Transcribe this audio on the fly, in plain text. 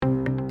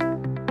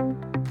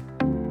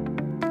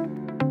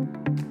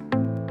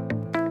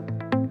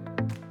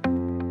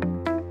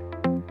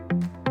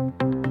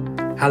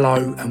Hello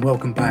and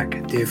welcome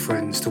back, dear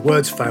friends, to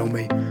Words Fail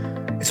Me.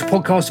 It's a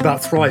podcast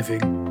about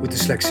thriving with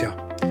dyslexia.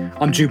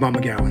 I'm Jude Mark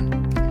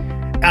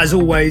McGowan. As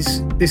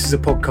always, this is a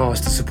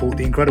podcast to support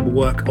the incredible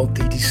work of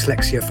the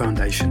Dyslexia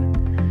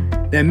Foundation.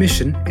 Their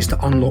mission is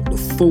to unlock the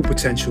full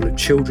potential of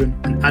children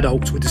and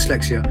adults with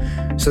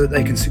dyslexia so that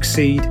they can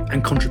succeed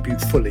and contribute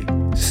fully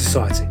to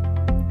society.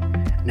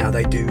 Now,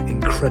 they do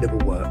incredible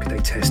work. They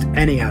test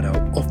any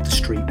adult off the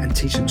street and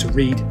teach them to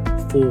read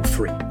for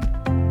free.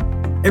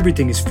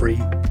 Everything is free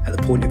at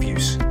the point of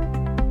use.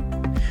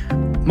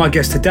 My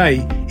guest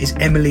today is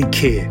Emily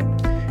Keir.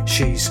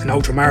 She's an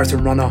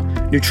ultramarathon runner,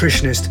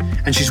 nutritionist,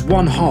 and she's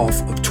one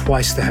half of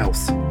Twice the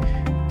Health.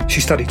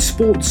 She studied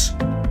sports,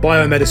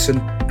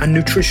 biomedicine, and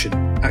nutrition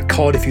at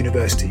Cardiff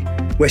University,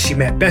 where she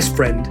met best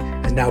friend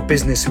and now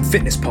business and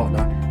fitness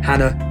partner,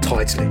 Hannah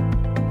Tidsley.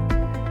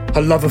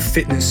 Her love of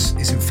fitness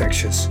is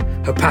infectious,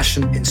 her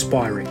passion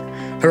inspiring.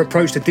 Her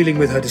approach to dealing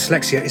with her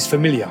dyslexia is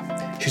familiar.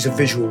 She's a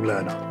visual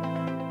learner.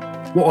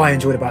 What I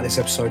enjoyed about this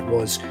episode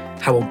was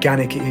how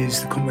organic it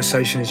is. The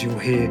conversation, as you'll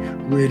hear,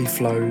 really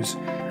flows.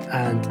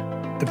 And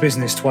the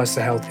business, Twice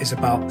the Health, is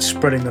about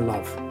spreading the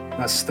love.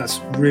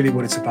 That's really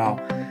what it's about.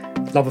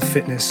 Love of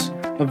fitness,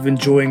 love of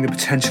enjoying the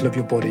potential of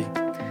your body.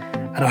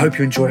 And I hope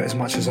you enjoy it as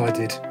much as I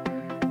did.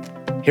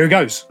 Here it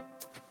goes.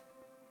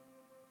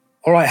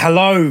 All right,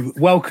 hello.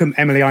 Welcome,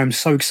 Emily. I'm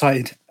so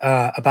excited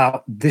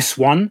about this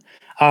one.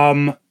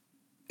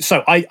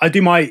 So I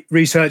do my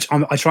research.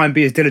 I try and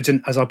be as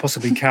diligent as I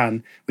possibly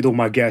can with all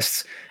my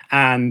guests.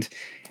 And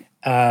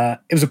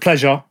it was a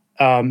pleasure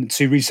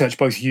to research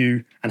both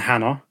you and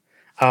Hannah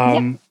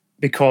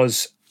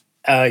because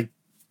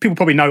people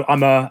probably know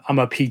I'm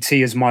a PT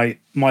as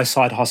my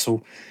side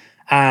hustle.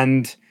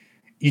 And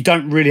you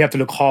don't really have to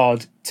look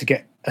hard to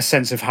get a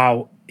sense of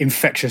how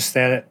infectious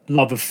their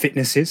love of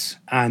fitness is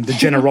and the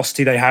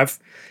generosity they have.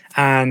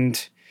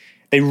 And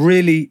they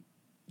really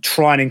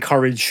try and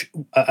encourage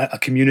a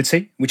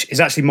community, which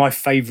is actually my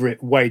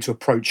favorite way to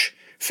approach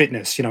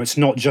fitness. You know, it's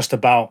not just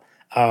about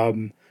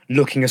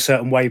looking a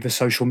certain way for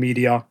social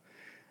media.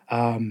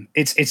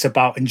 It's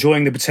about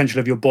enjoying the potential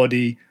of your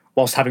body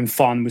whilst having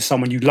fun with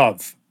someone you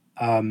love.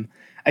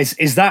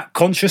 Is that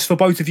conscious for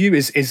both of you?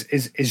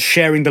 Is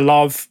sharing the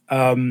love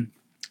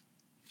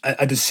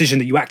a decision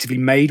that you actively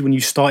made when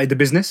you started the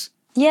business?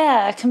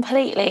 Yeah,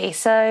 completely.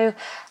 So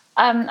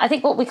I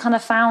think what we kind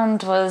of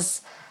found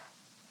was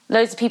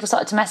loads of people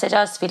started to message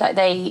us to be like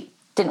they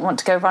didn't want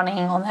to go running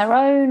on their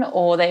own,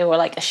 or they were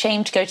like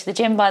ashamed to go to the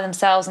gym by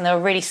themselves, and they were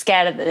really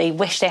scared that they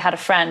wished they had a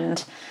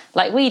friend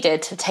like we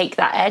did to take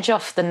that edge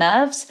off the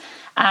nerves.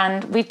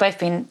 And we've both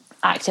been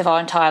active our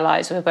entire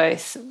lives. We were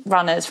both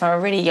runners from a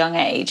really young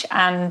age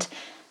and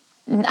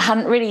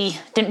didn't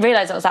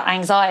realise it was that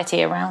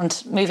anxiety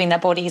around moving their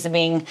bodies and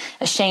being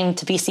ashamed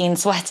to be seen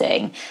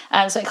sweating.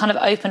 So it kind of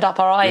opened up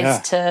our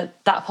eyes to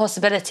that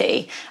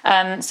possibility.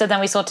 So then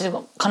we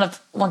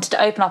wanted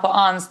to open up our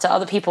arms to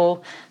other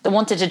people that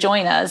wanted to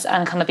join us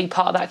and kind of be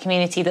part of that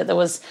community, that there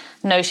was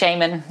no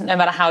shame in, no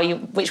matter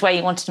which way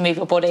you wanted to move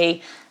your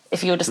body.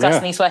 If you were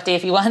disgustingly sweaty,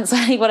 if you weren't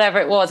sweaty, whatever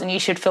it was, and you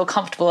should feel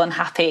comfortable and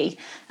happy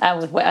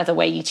with whatever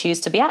way you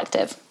choose to be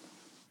active.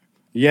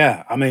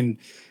 Yeah, I mean,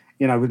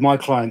 you know, with my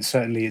clients,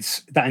 certainly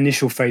it's that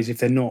initial phase. If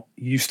they're not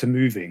used to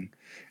moving,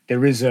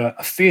 there is a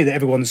fear that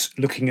everyone's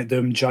looking at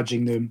them,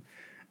 judging them,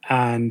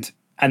 and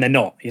they're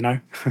not, you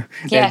know.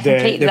 Yeah,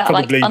 completely. They're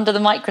probably like under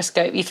the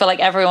microscope. You feel like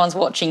everyone's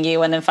watching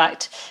you, and in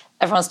fact,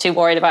 everyone's too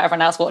worried about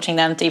everyone else watching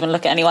them to even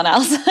look at anyone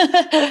else.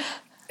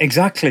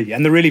 Exactly,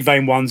 and the really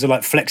vain ones are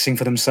like flexing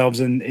for themselves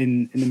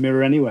in the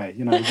mirror anyway.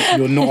 You know,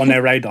 you're not on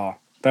their radar.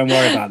 Don't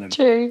worry about them.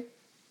 True.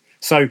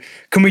 So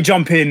can we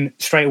jump in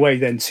straight away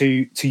then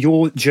to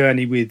your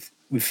journey with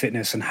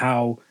fitness and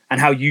how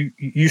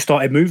you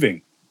started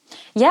moving?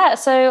 Yeah,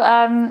 so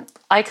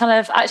I kind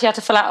of actually had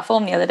to fill out a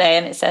form the other day,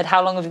 and it said,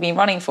 how long have you been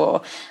running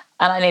for?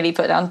 And I nearly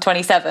put down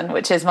 27,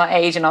 which is my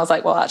age. And I was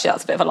like, well, actually,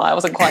 that's a bit of a lie. I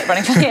wasn't quite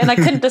running for it. And I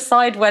couldn't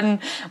decide when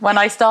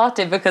I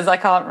started because I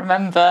can't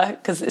remember,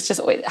 because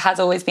it has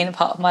always been a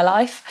part of my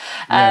life.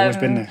 Yeah, always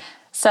been there.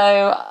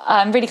 So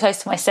I'm really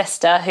close to my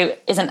sister, who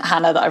isn't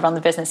Hannah that I run the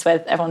business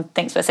with. Everyone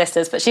thinks we're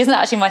sisters, but she's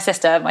not actually my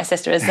sister. My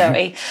sister is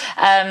Zoe.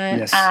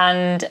 Yes.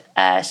 And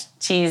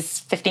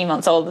she's 15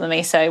 months older than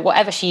me. So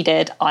whatever she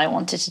did, I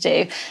wanted to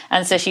do.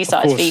 And so she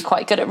started to be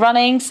quite good at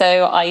running.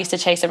 So I used to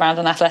chase around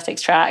an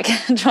athletics track,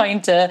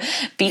 trying to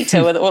beat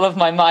her with all of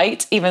my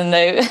might, even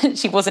though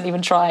she wasn't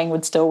even trying,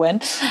 would still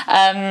win.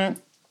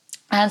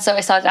 And so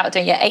I started out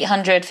doing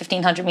 800,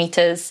 1,500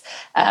 metres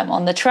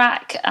on the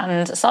track,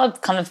 and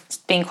started kind of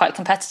being quite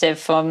competitive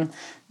from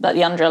like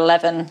the under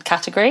 11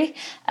 category,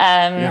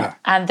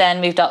 and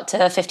then moved up to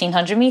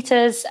 1,500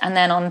 metres, and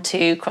then on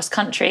to cross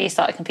country,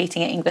 started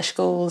competing at English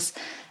schools,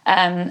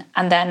 and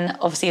then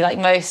obviously, like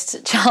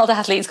most child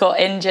athletes, got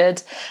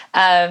injured,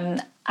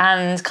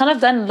 and kind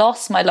of then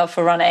lost my love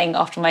for running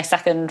after my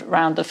second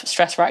round of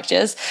stress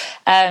fractures,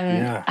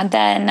 and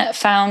then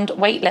found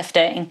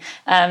weightlifting,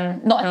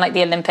 not in like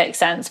the Olympic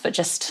sense, but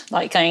just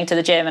like going to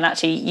the gym and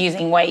actually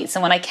using weights.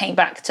 And when I came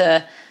back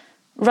to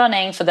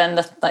running for then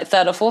the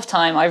third or fourth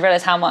time, I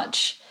realised how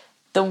much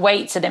the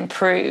weights had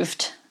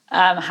improved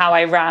how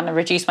I ran and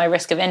reduced my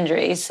risk of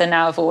injuries. So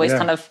now I've always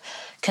kind of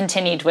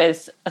continued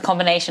with a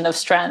combination of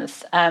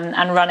strength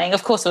and running.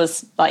 Of course, there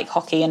was like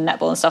hockey and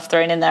netball and stuff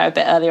thrown in there a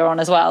bit earlier on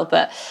as well.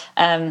 But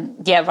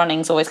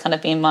running's always kind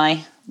of been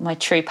my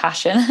true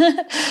passion.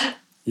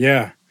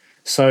 Yeah.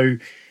 So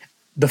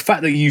the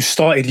fact that you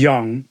started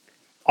young,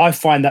 I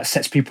find that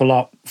sets people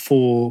up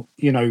for,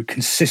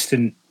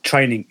 consistent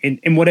training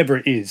in whatever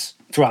it is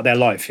throughout their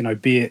life,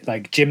 be it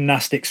like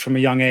gymnastics from a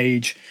young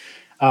age.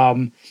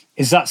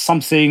 Is that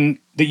something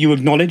that you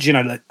acknowledge,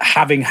 like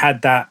having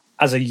had that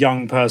as a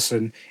young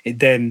person, it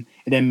then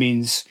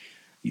means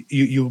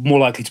you're more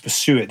likely to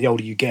pursue it the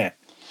older you get?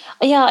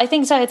 Yeah, I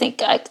think so. I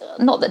think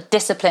not that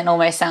discipline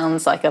almost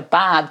sounds like a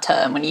bad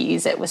term when you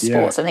use it with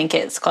sports. I think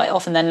it's quite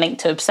often then linked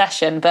to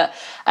obsession, but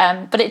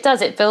it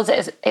does. It builds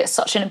it. It's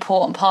such an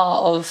important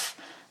part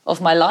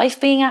of my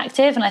life being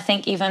active, and I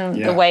think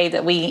even the way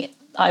that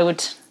I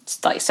would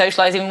like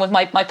socialize even with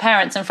my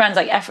parents and friends.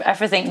 Like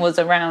everything was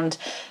around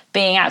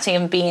being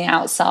active and being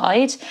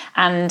outside,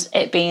 and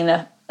it being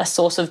a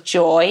source of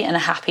joy and a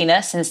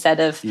happiness instead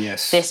of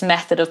this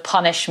method of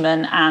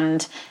punishment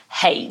and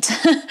hate.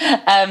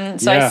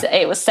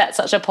 It was set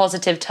such a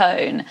positive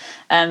tone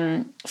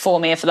for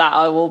me. For that,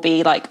 I will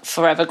be like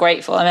forever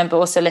grateful. I remember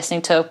also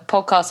listening to a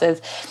podcast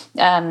with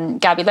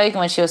Gabby Logan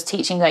when she was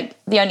teaching. Like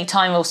the only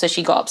time also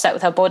she got upset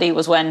with her body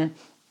was when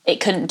it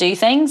couldn't do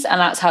things, and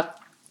that's how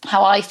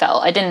I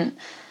felt.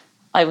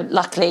 I would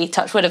luckily,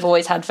 touch wood, have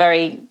always had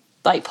very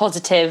like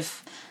positive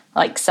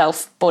like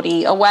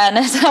self-body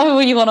awareness,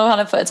 however you want to kind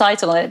of put a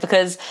title on it,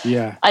 because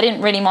I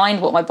didn't really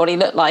mind what my body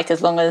looked like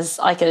as long as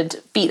I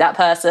could beat that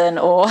person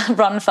or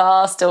run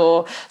fast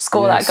or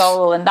score that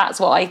goal. And that's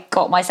what I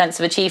got my sense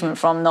of achievement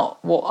from,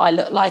 not what I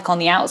look like on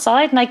the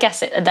outside. And I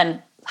guess it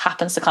then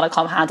happens to kind of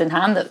come hand in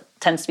hand. That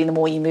tends to be the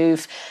more you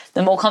move,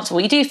 the more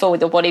comfortable you do feel with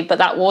your body. But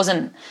that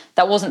wasn't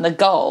the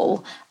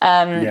goal.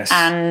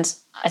 And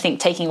I think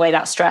taking away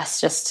that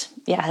stress just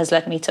has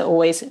led me to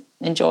always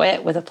enjoy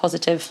it with a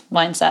positive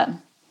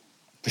mindset.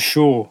 For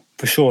sure.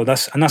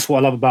 That's what I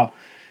love about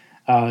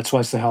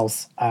Twice the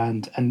Health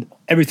and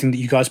everything that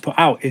you guys put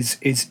out is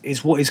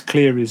what is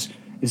clear is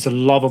the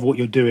love of what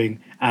you're doing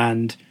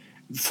and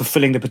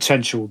fulfilling the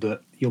potential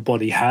that your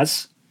body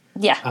has.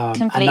 Yeah,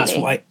 completely. And that's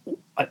what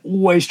I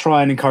always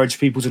try and encourage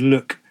people to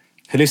look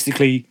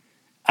holistically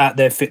at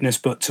their fitness,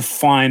 but to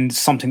find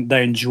something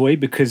they enjoy,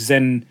 because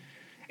then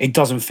it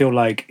doesn't feel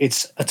like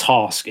it's a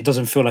task. It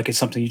doesn't feel like it's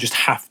something you just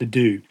have to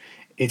do.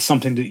 It's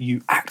something that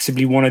you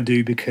actively want to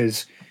do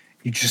because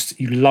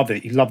you love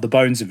it. You love the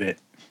bones of it.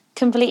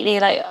 Completely.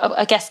 Like,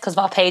 I guess because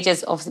our page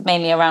is obviously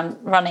mainly around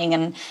running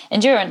and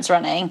endurance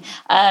running.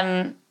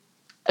 Quite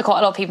a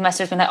lot of people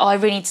message me like, "Oh, I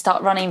really need to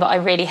start running, but I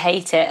really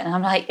hate it." And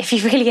I'm like, if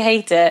you really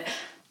hate it,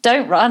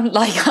 don't run.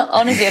 Like,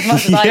 honestly, as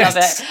much as I love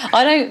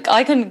it,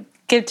 I couldn't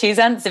give 2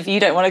 cents if you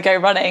don't want to go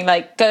running.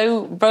 Like,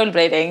 go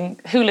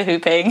rollerblading, hula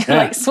hooping,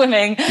 like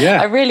swimming.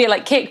 I really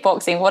like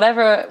kickboxing,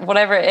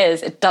 whatever it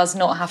is. It does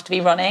not have to be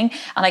running.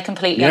 And I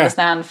completely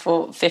understand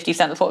for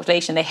 50% of the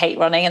population, they hate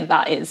running, and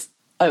that is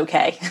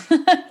okay.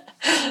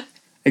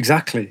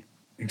 Exactly.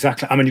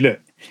 I mean, look,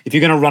 if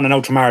you're going to run an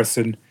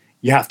ultramarathon,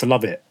 you have to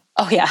love it.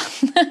 Oh yeah.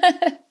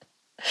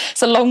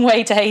 It's a long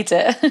way to hate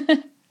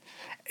it.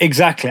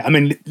 Exactly. I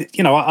mean,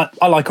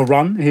 I like a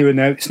run here and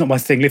there. It's not my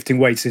thing. Lifting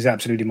weights is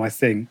absolutely my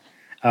thing.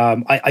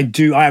 I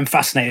am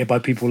fascinated by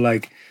people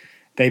like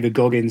David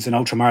Goggins and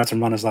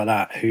ultramarathon runners like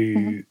that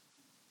who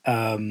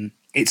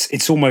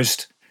it's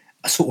almost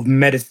a sort of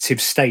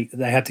meditative state that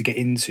they had to get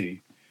into.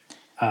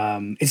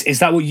 Is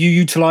that what you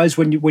utilize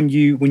when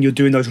you're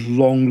doing those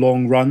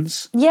long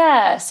runs?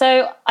 Yeah.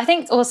 So I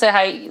think also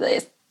how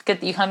it's good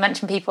that you kind of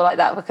mention people like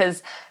that,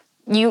 because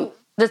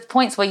there's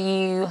points where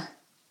you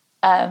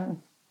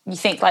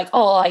think like,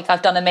 oh, like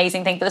I've done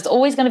amazing things, but there's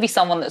always going to be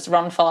someone that's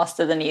run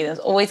faster than you. There's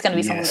always going to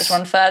be someone that's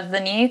run further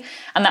than you.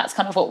 And that's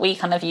kind of what we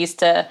kind of used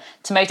to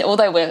motivate.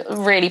 Although we're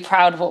really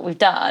proud of what we've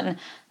done,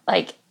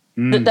 like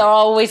there are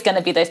always going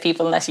to be those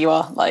people, unless you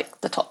are like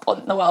the top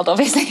one in the world,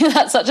 obviously.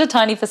 That's such a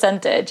tiny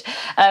percentage.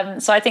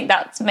 So I think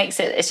that makes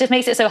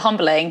it so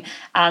humbling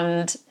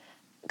and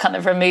kind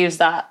of removes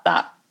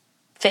that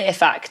fear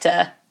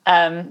factor.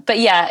 But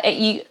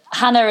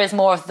Hannah is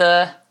more of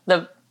the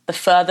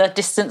further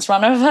distance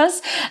runner of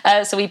us.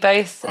 So we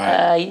both,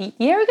 a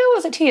year ago,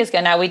 was it 2 years ago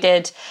now, we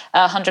did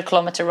a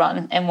 100-kilometre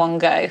run in one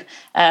go.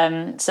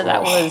 So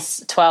that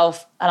was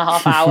 12 and a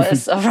half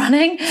hours of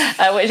running,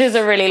 which is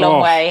a really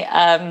long way.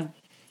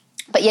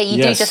 But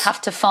you do just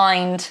have to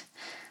find,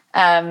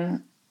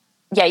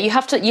 you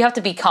have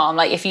to be calm.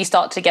 Like if you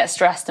start to get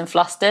stressed and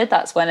flustered,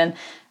 that's when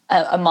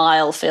a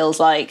mile feels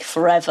like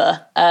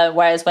forever.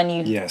 Whereas when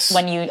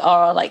you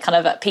are like kind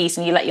of at peace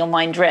and you let your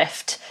mind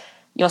drift,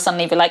 you'll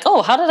suddenly be like,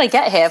 oh, how did I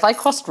get here? Have I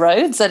crossed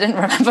roads? I didn't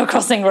remember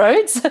crossing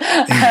roads.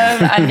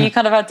 And you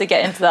kind of had to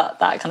get into that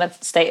kind of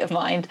state of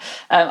mind.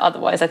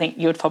 Otherwise, I think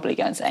you would probably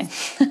go insane.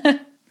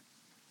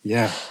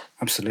 Yeah,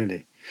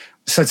 absolutely.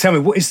 So tell me,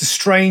 what is the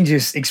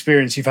strangest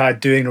experience you've had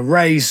doing a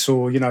race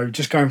or,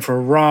 just going for a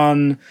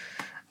run,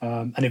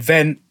 an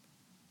event?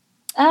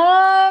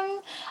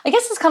 I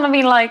guess it's kind of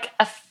been like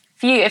a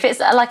few. If it's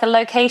like a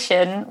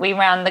location, we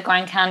ran the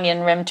Grand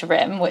Canyon rim to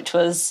rim, which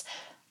was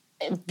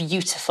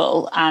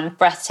beautiful and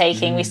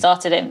breathtaking. We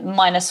started in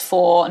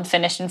 -4 and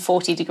finished in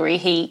 40-degree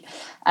heat.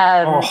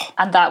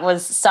 And that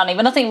was stunning,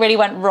 but nothing really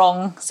went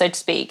wrong, so to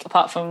speak,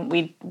 apart from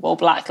we wore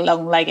black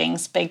long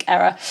leggings, big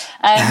error.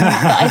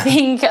 But I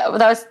think that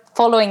was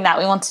following that,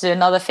 we wanted to do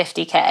another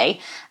 50k,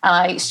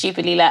 and I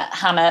stupidly let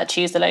Hannah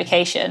choose the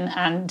location,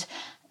 and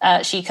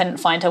she couldn't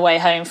find her way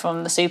home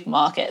from the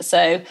supermarket.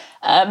 So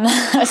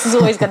this is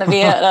always going to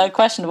be a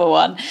questionable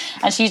one.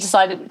 And she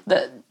decided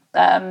that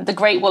the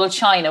Great Wall of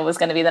China was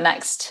going to be the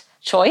next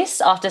choice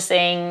after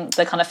seeing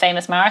the kind of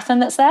famous marathon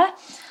that's there.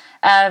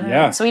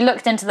 So we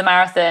looked into the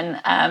marathon,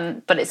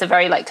 but it's a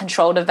very like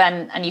controlled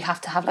event, and you have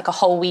to have like a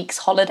whole week's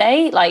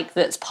holiday, like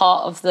that's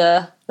part of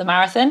the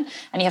marathon,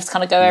 and you have to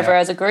kind of go over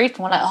as a group.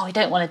 And we're like, we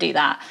don't want to do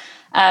that.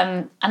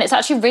 And it's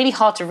actually really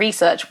hard to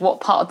research what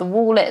part of the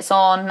wall it's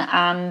on,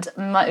 and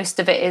most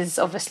of it is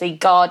obviously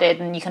guarded,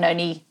 and you can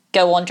only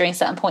go on during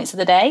certain points of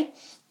the day,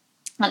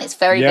 and it's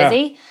very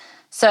busy.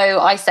 So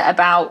I set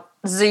about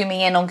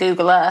zooming in on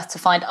Google Earth to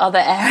find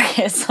other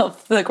areas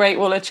of the Great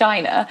Wall of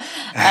China,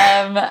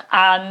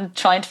 and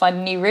trying to find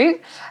a new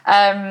route.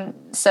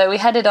 So we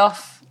headed off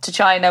to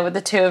China with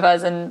the two of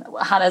us and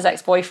Hannah's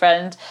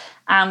ex-boyfriend,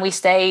 and we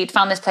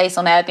found this place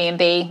on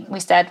Airbnb. We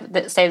stayed with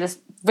this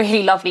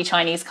really lovely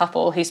Chinese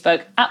couple who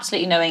spoke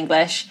absolutely no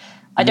English.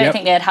 I don't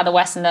think they had a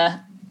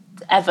Westerner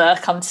ever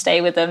come to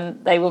stay with them.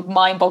 They were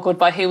mind-boggled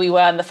by who we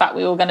were and the fact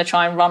we were going to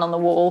try and run on the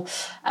wall.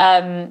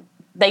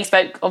 They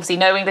spoke obviously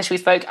no English. We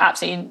spoke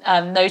absolutely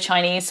no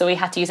Chinese, so we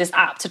had to use this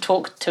app to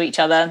talk to each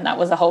other, and that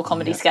was a whole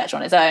comedy sketch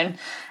on its own.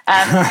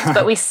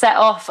 But we set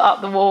off up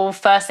the wall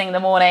first thing in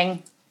the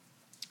morning,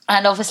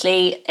 and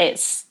obviously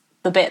it's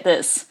the bit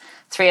that's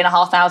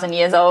 3,500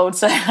 years old,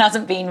 so it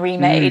hasn't been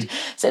remade.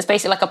 So it's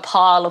basically like a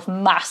pile of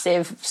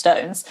massive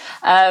stones.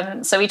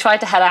 So we tried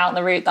to head out on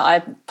the route that I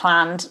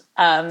planned,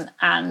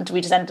 and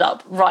we just ended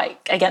up right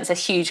against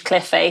this huge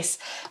cliff face.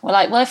 We're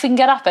like, well, if we can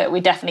get up it, we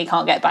definitely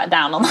can't get back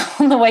down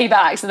on the way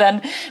back. So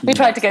then we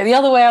tried to go the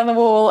other way on the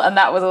wall, and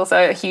that was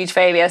also a huge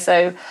failure.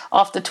 So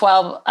after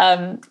 12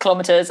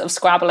 kilometres of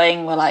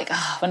scrabbling, we're like,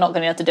 we're not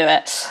going to be able to do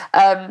it.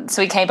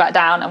 So we came back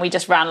down, and we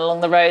just ran along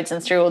the roads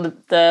and through all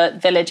the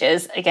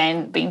villages,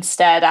 again, being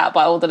stared at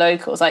by all the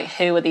locals, like,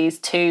 who are these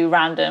two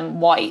random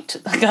white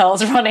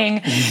girls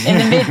running in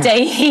the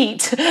midday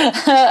heat?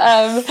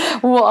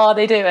 What are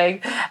they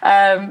doing?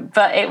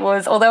 But it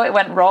was, although it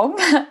went wrong,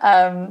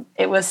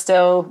 it was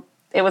still,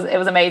 it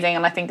was amazing,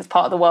 and I think it's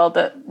part of the world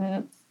that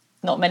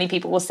not many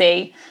people will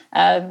see.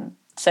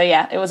 So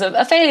yeah, it was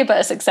a failure but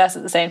a success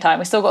at the same time.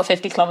 We still got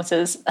 50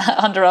 kilometres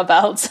under our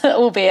belts,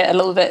 albeit a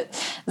little bit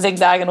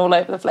zigzag and all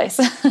over the place.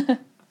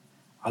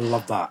 I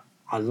love that.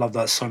 I love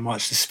that so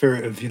much. The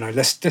spirit of,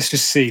 let's just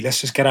see, let's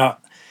just get out.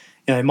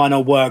 It might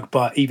not work,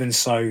 but even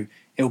so,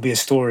 it'll be a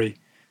story.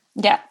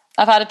 Yeah.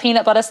 I've had a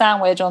peanut butter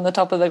sandwich on the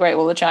top of the Great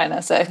Wall of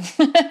China, so.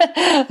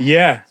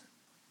 Yeah.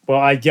 Well,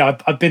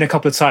 I've been a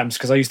couple of times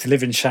because I used to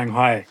live in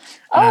Shanghai.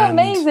 Oh,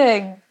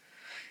 amazing.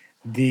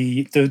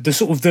 The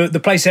sort of the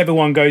place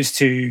everyone goes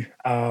to,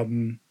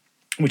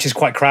 which is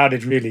quite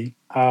crowded, really.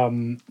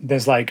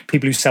 There's like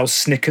people who sell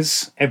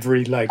Snickers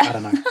every, I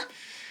don't know,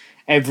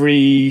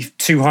 every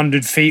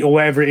 200 feet or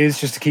whatever it is,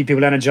 just to keep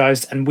people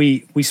energized. And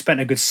we spent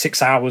a good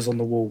 6 hours on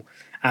the wall,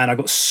 and I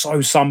got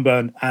so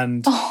sunburned,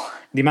 and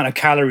the amount of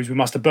calories we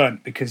must have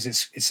burnt, because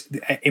it's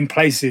in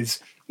places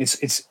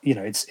it's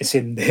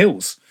in the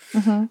hills,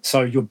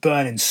 so you're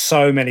burning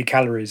so many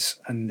calories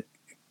and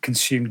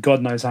consume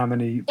God knows how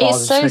many bars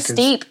it's of so Snickers.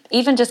 Steep,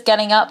 even just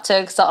getting up to,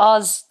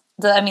 because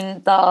the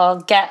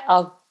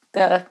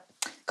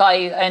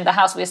guy who owned the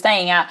house we were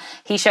staying at,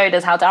 he showed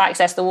us how to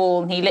access the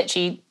wall, and he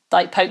literally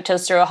poked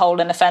us through a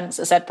hole in a fence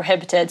that said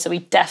prohibited, so we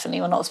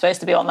definitely were not supposed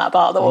to be on that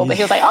part of the wall. But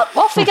he was like,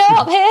 off we go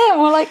up here, and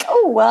we're like,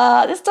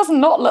 this does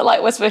not look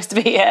like we're supposed to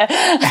be here.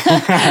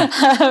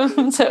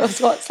 So it was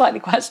slightly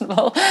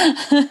questionable.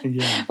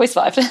 Yeah. We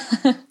survived.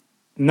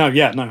 No,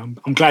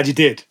 I'm glad you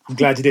did.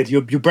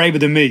 You're braver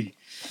than me.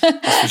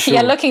 That's for sure.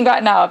 Yeah, looking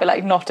back now, I'd be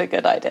like, not a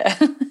good idea.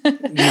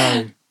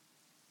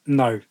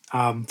 No.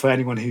 For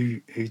anyone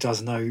who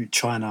does know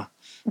China,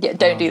 yeah,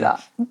 don't do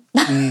that.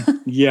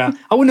 Yeah,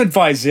 I wouldn't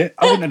advise it.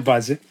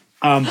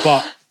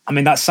 But I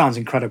mean, that sounds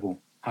incredible.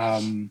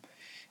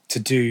 To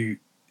do,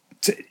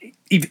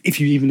 if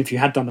you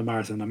had done the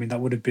marathon, I mean, that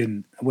would have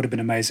been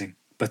amazing.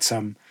 But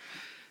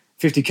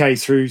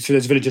 50k through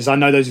those villages, I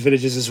know those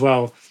villages as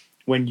well.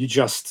 When you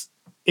just,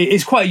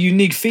 it's quite a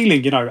unique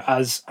feeling,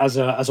 as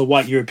a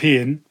white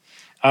European,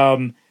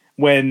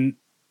 when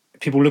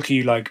people look at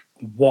you like,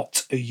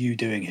 what are you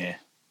doing here?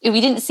 We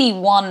didn't see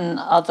one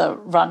other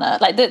runner.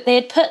 They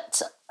had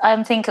put,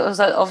 I think it was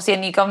obviously a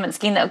new government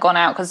scheme that had gone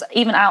out, because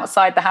even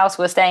outside the house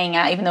we were staying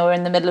at, even though we're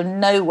in the middle of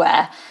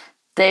nowhere,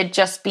 they'd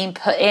just been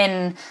put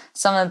in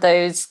some of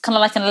those kind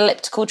of like an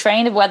elliptical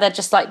train, where they're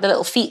just like the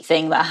little feet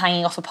thing that are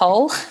hanging off a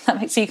pole that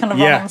makes you kind of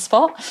run on the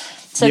spot.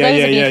 So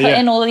those have been put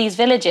in all of these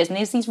villages, and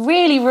these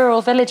really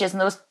rural villages, and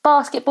there was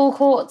basketball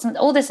courts and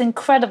all this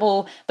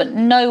incredible, but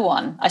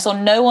I saw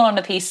no one on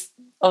a piece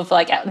of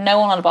no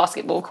one on a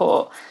basketball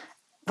court,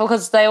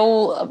 because they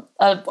all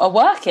are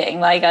working.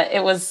 Like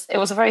it was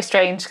a very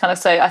strange kind of.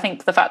 So I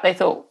think the fact they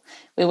thought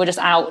we were just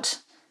out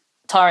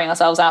tiring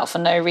ourselves out for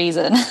no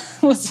reason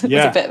was a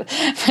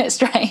bit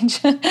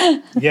strange.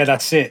 Yeah,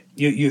 that's it.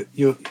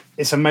 You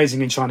it's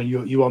amazing in China.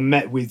 You are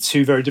met with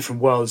two very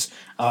different worlds.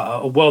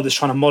 A world that's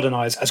trying to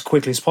modernize as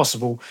quickly as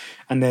possible,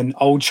 and then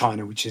old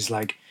China, which is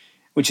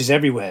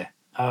everywhere.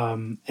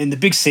 In the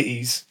big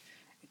cities,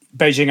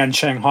 Beijing and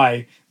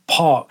Shanghai,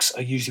 parks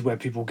are usually where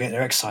people get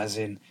their exercise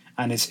in,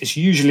 and it's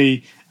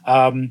usually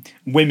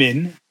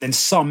women, then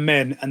some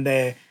men, and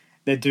they're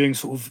doing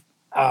sort of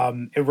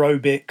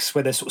aerobics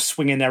where they're sort of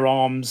swinging their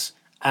arms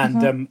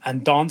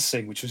and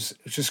dancing, which was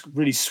just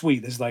really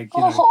sweet. There's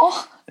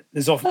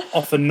there's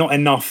often not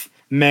enough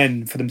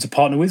men for them to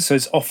partner with, so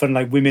it's often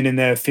like women in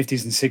their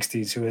 50s and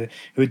 60s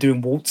who are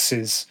doing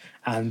waltzes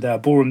and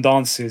ballroom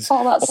dances.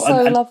 Oh, that's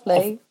so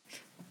lovely.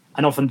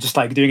 And often just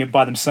like doing it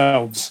by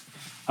themselves.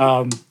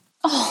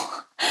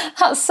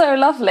 That's so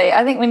lovely.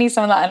 I think we need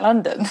some of that in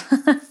London.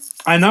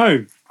 I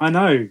know.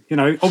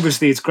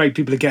 Obviously it's great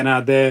people are getting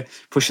out there,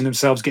 pushing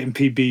themselves, getting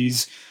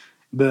PBs,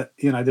 but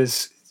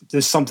there's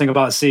something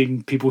about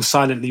seeing people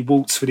silently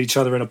waltz with each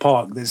other in a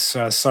park that's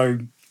so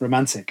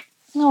romantic.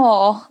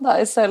 Oh, that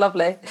is so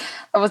lovely.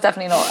 That was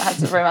definitely not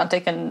as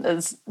romantic and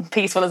as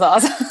peaceful as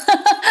ours.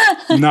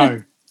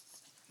 No.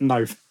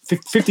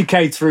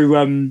 50k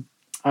through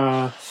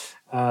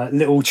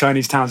little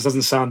Chinese towns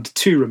doesn't sound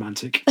too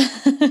romantic.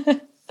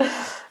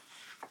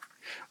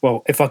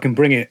 Well, if I can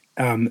bring it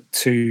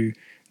to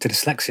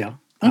dyslexia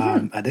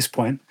at this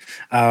point,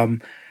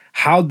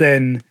 how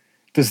then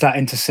does that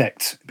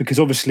intersect? Because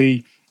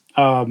obviously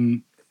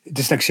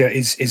dyslexia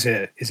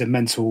is a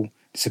mental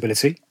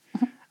disability.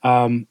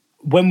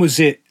 When was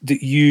it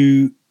that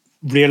you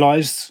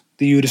realised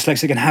that you were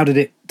dyslexic,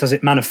 and does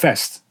it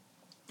manifest?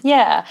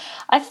 Yeah,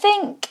 I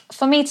think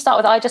for me to start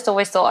with, I just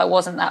always thought I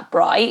wasn't that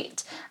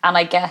bright, and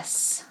I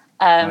guess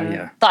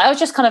that I was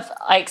just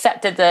I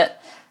accepted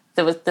that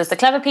there's the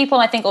clever people,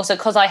 and I think also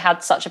because I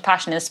had such a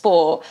passion in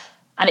sport,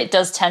 and it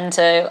does tend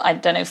to, I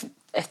don't know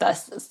if that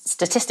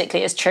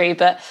statistically is true,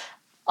 but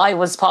I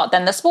was part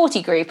then the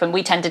sporty group, and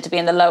we tended to be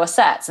in the lower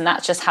sets, and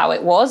that's just how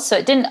it was. So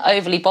it didn't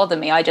overly bother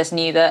me. I just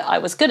knew that I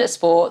was good at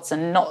sports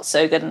and not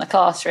so good in the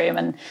classroom,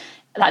 and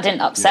that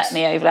didn't upset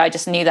me overly. I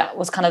just knew that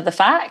was kind of the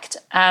fact.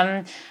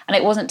 And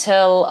it wasn't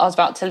till I was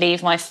about to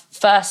leave my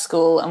first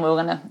school and we were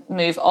going to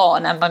move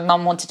on, and my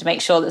mum wanted to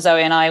make sure that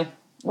Zoe and I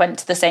went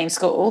to the same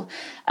school.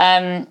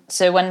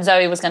 So when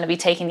Zoe was going to be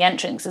taking the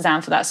entrance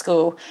exam for that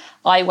school,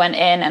 I went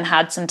in and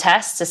had some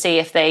tests to see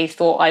if they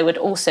thought I would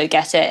also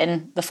get it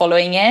in the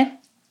following year.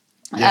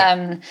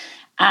 Yeah.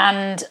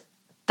 And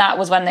that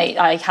was when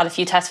I had a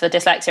few tests for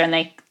dyslexia,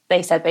 and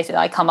they said basically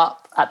I come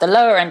up at the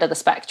lower end of the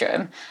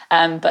spectrum,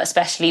 but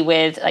especially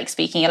with like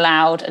speaking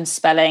aloud and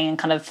spelling and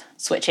kind of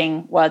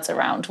switching words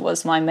around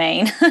was my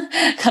main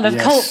kind of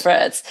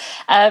culprits.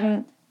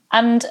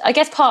 And I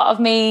guess part of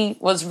me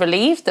was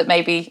relieved that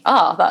maybe,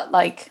 that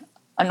like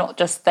I'm not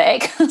just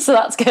thick, so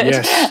that's good.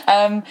 Yes.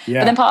 But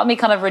then part of me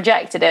kind of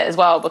rejected it as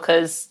well,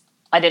 because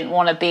I didn't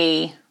want to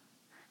be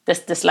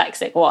this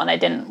dyslexic one. I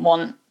didn't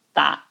want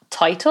that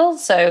title.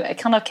 So it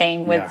kind of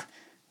came with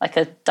like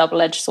a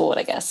double-edged sword,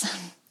 I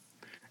guess.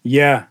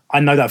 Yeah, I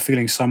know that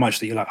feeling so much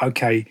that you're like,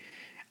 okay,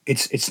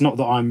 it's not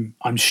that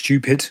I'm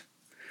stupid.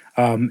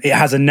 It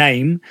has a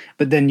name,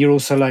 but then you're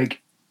also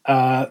like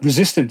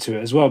resistant to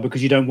it as well,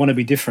 because you don't want to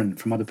be different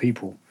from other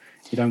people.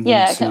 You don't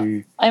want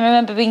to. I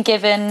remember being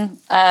given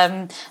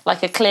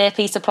like a clear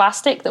piece of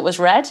plastic that was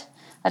red.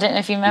 I don't know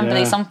if you remember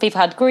these. Some people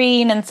had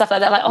green and stuff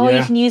like that. Like,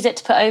 you can use it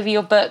to put over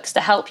your books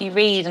to help you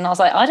read. And I was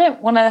like, I don't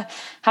want to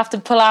have to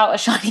pull out a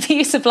shiny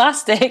piece of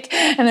plastic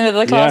in the middle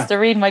of the class to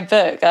read my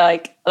book.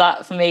 Like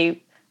that for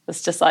me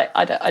was just like,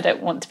 I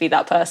don't want to be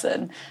that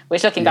person.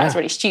 Which looking back is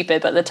really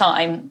stupid, but at the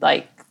time,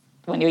 like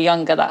when you're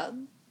younger,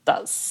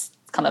 that's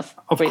kind of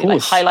really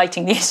like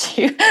highlighting the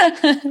issue.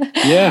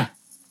 Yeah,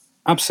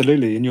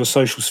 absolutely. In your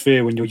social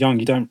sphere when you're young,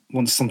 you don't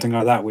want something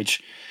like that,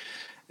 which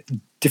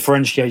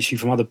differentiates you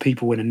from other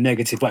people in a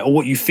negative way, or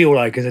what you feel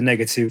like is a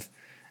negative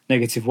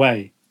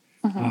way.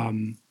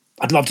 Mm-hmm.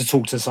 I'd love to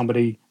talk to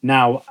somebody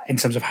now in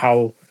terms of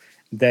how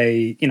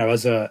they,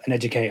 as an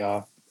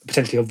educator,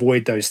 potentially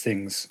avoid those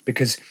things,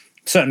 because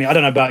certainly, I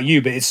don't know about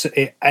you, but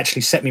it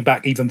actually set me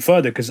back even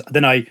further, because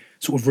then I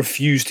sort of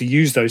refused to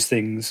use those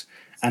things,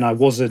 and I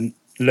wasn't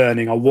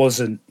learning, I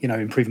wasn't,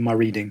 improving my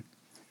reading.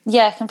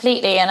 Yeah,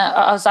 completely. And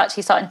I was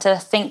actually starting to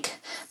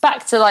think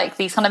back to like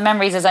these kind of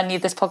memories as I knew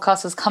this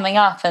podcast was coming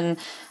up, and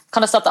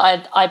kind of stuff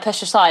that I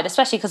pushed aside,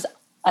 especially because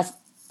as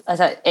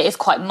it is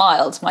quite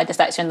mild, my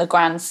dyslexia in the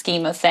grand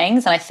scheme of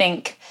things. And I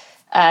think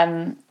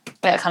I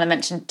kind of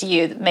mentioned to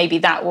you that maybe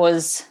that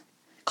was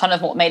kind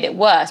of what made it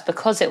worse,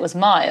 because it was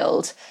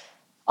mild.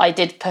 I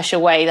did push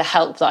away the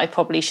help that I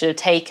probably should have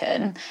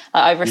taken.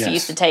 I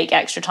refused to take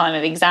extra time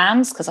of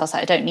exams because I was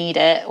like, I don't need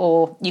it.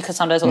 Or you could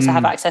sometimes also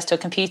have access to a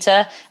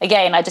computer.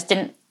 Again, I just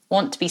didn't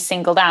want to be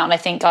singled out. And I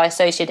think I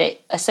associated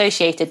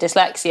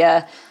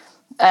dyslexia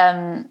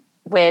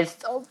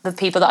with the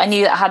people that I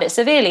knew that had it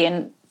severely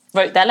and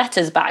wrote their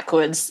letters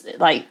backwards,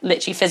 like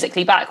literally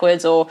physically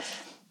backwards, or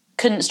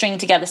couldn't string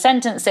together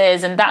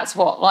sentences. And that's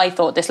what I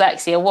thought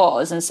dyslexia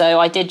was. And so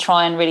I did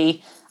try and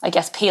really, I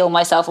guess, peel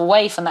myself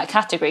away from that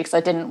category because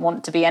I didn't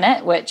want to be in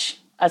it, which,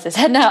 as I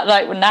said, now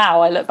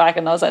I look back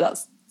and I was like,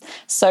 that's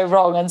so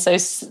wrong and so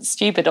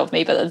stupid of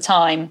me. But at the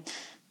time,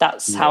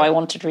 that's how I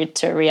wanted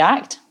to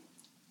react.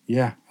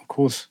 Yeah, of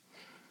course.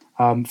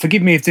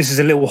 Forgive me if this is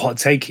a little hot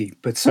takey,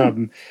 but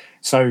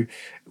so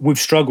we've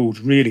struggled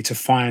really to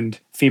find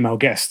female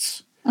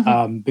guests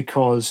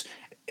because,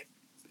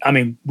 I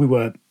mean, we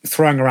were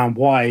throwing around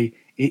why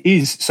it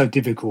is so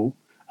difficult.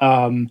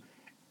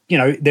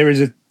 There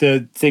is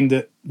the thing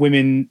that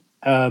women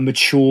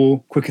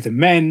mature quicker than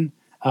men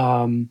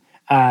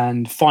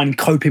and find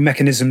coping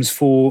mechanisms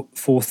for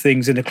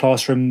things in the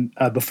classroom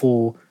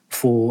before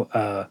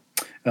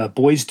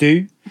boys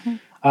do.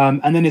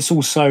 And then it's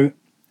also,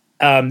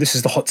 this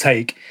is the hot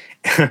take,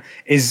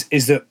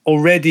 is that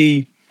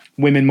already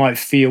women might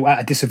feel at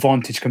a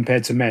disadvantage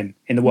compared to men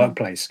in the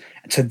workplace.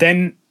 To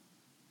then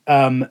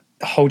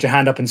hold your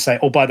hand up and say,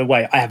 oh, by the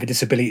way, I have a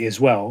disability as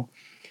well.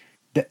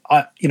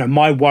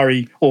 My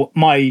worry or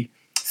my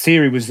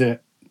theory was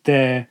that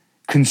they're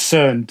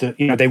concerned that,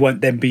 they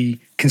won't then be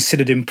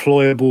considered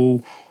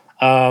employable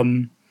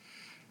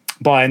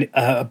by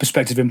a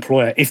prospective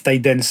employer if they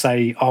then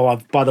say, oh,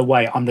 by the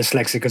way, I'm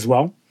dyslexic as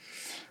well.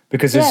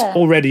 Because there's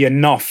already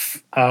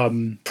enough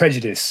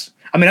prejudice.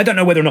 I mean, I don't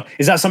know whether or not,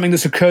 is that something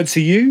that's occurred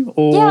to you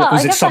or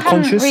was it subconscious?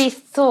 I hadn't really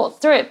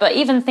thought through it, but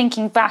even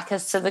thinking back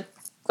as to the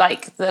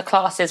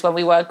classes when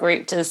we were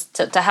grouped as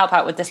to help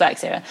out with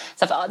dyslexia and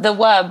stuff, there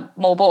were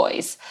more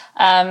boys.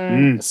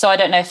 So I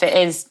don't know if it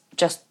is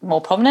just more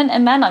prominent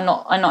in men. I'm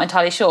not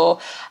entirely sure.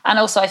 And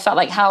also I felt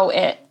like how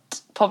it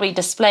probably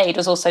displayed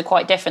was also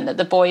quite different, that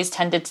the boys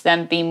tended to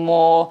then be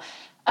more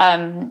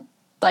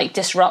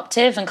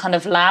disruptive and kind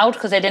of loud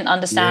because they didn't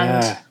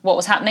understand what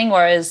was happening,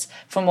 whereas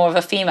from more of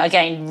a female,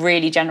 again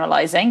really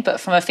generalizing, but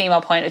from a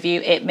female point of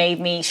view it made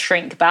me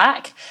shrink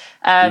back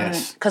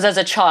because as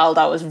a child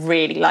I was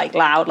really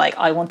loud,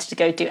 I wanted to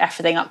go do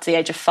everything up to the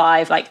age of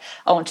 5, I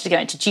wanted to go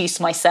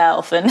introduce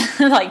myself and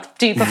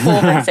do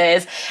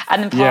performances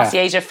and then past the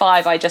age of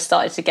 5 I just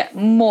started to get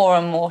more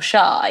and more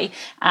shy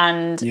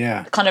and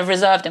kind of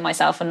reserved in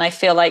myself. And I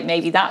feel like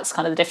maybe that's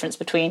kind of the difference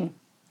between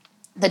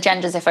the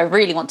genders, if I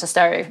really want to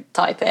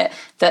stereotype it,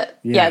 that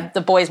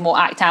the boys more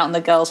act out and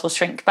the girls will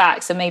shrink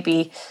back. So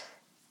maybe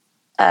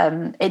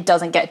it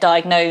doesn't get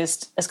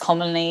diagnosed as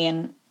commonly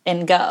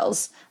in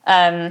girls.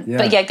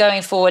 But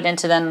going forward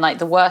into then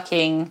the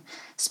working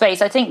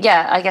space, I think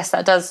I guess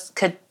that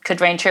could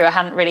reign true. I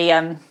hadn't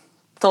really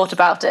thought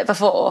about it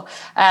before,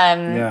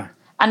 and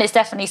it's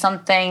definitely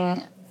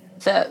something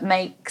that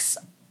makes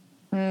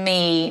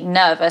me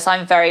nervous.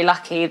 I'm very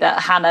lucky that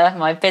Hannah,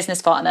 my business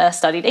partner,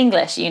 studied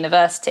English at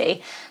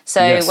university.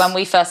 So when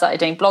we first started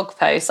doing blog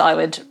posts, I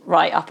would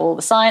write up all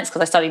the science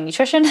because I studied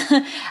nutrition.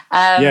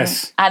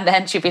 And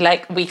then she'd be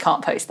like, we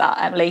can't post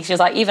that, Emily. She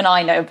was like, even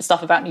I know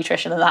stuff about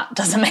nutrition and that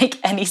doesn't make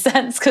any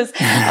sense because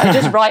I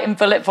just write in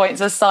bullet points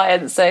of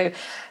science. So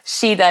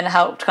she then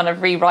helped kind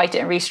of rewrite it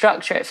and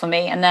restructure it for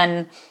me. And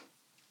then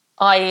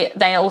I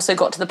also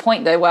got to the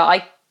point though where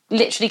I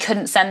literally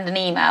couldn't send an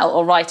email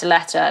or write a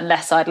letter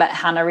unless I'd let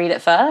Hannah read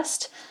it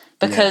first,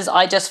 because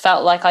I just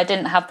felt like I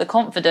didn't have the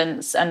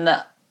confidence and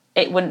that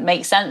it wouldn't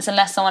make sense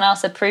unless someone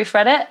else had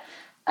proofread it.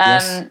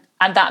 And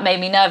that made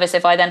me nervous.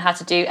 If I then had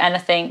to do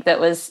anything that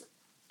was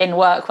in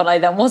work when I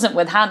then wasn't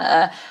with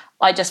Hannah,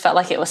 I just felt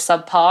like it was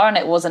subpar and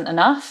it wasn't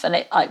enough. And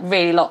it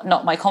really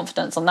knocked my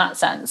confidence on that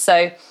sense.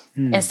 So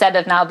instead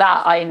of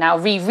that, I now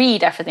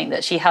reread everything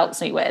that she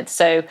helps me with.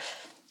 So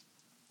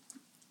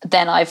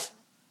then I've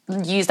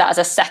use that as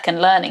a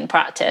second learning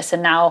practice,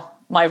 and now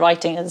my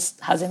writing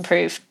has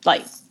improved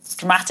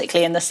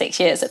dramatically in the 6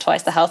 years that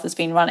Twice the Health has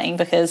been running,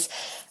 because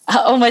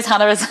almost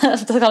Hannah has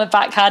kind of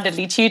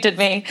backhandedly tutored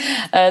me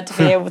to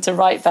be able to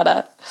write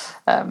better,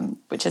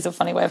 which is a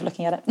funny way of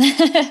looking at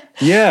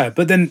it.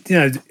 But then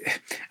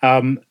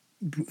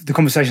the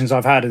conversations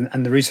I've had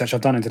and the research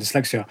I've done into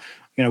dyslexia,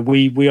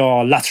 we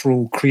are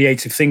lateral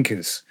creative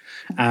thinkers,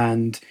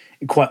 and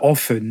quite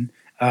often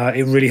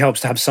it really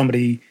helps to have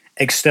somebody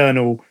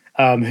external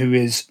who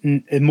is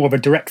more of a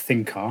direct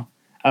thinker,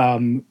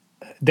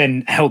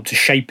 then help to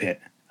shape it.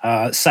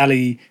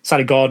 Sally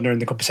Gardner, in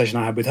the conversation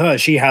I had with her,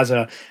 she has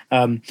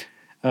an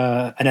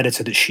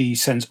editor that she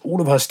sends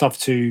all of her stuff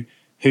to,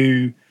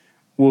 who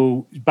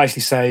will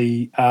basically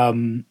say,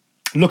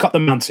 look up the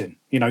mountain.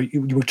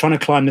 You were trying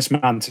to climb this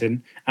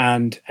mountain,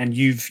 and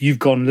you've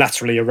gone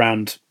laterally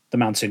around the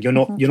mountain. You're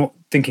not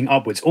thinking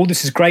upwards. All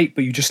this is great,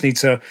 but you just need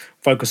to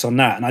focus on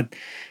that.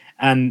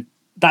 And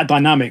that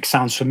dynamic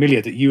sounds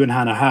familiar that you and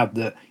Hannah have,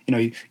 that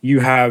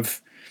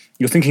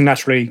you're thinking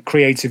laterally,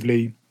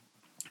 creatively,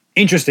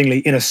 interestingly,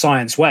 in a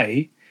science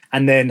way.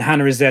 And then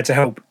Hannah is there to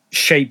help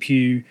shape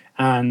you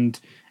and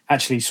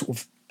actually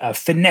sort of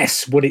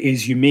finesse what it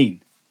is you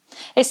mean.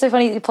 It's so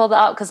funny that you pulled that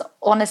up, because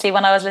honestly,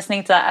 when I was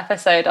listening to that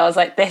episode, I was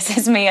like, this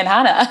is me and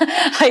Hannah.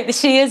 Like,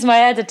 she is my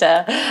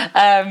editor.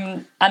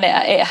 And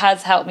it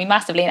has helped me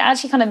massively. And it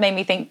actually kind of made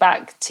me think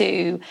back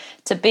to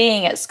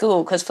being at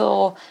school, because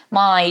for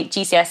my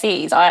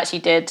GCSEs, I actually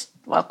did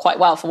quite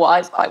well for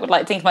what I would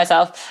like to think of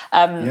myself.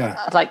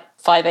 Like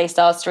 5 A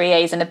stars, 3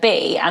 A's and a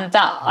B. And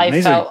that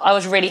Amazing. I felt I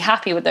was really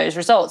happy with those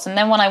results. And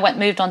then when I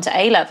moved on to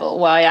A level,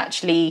 where I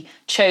actually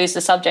chose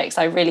the subjects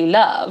I really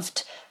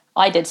loved,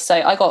 I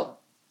got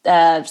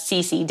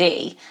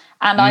CCD,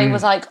 and I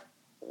was like,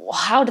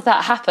 how did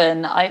that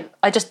happen? I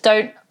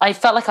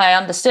felt like I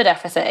understood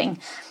everything,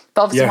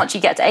 but obviously once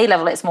you get to A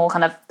level, it's more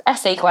kind of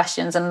essay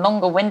questions and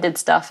longer winded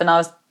stuff, and I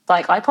was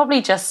like, I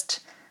probably just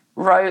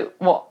wrote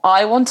what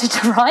I wanted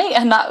to write,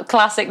 and that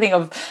classic thing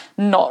of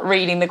not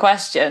reading the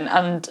question,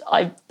 and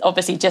I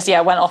obviously just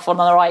went off on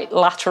the right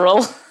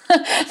lateral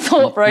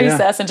thought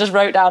process and just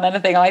wrote down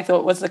anything I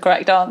thought was the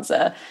correct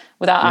answer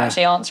without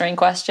actually answering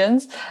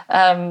questions.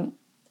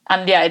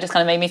 And it just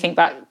kind of made me think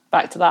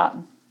back to that.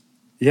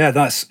 Yeah,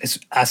 that's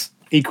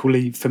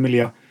equally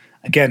familiar.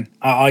 Again,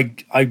 I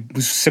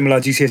was similar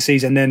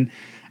GCSEs, and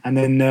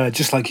then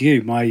just like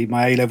you, my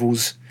A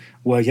levels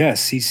were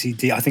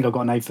CCD. I think I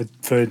got an A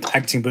for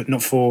acting, but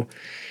not for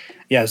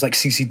it was like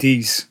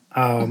CCDs.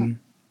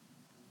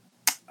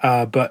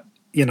 But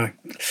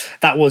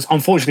that was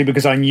unfortunately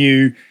because I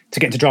knew to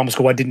get into drama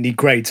school I didn't need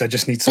grades. I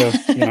just need to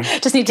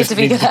just needed to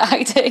be good at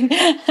acting.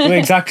 Well,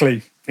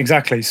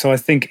 exactly. So I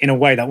think in a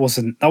way that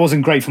wasn't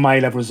great for my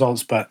A level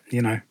results, but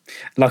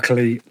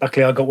luckily I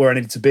got where I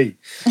needed to be.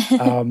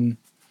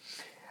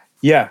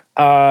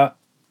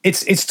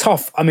 It's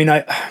tough. I mean,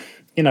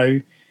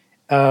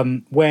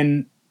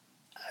 when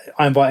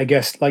I invite a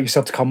guest like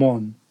yourself to come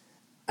on,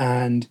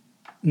 and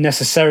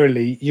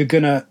necessarily you're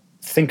gonna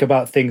think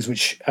about things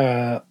which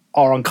are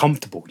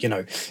uncomfortable.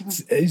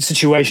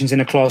 Situations in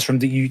a classroom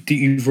that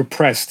you've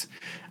repressed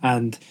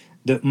and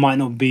that might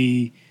not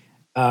be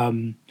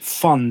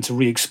fun to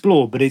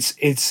re-explore, but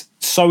it's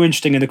so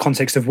interesting in the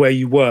context of where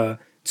you were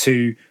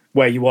to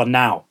where you are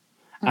now,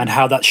 and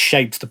how that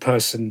shaped the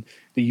person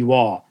that you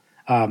are.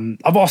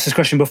 I've asked this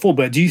question before,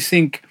 but do you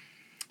think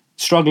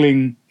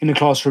struggling in the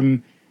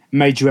classroom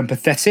made you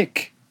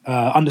empathetic,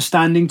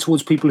 understanding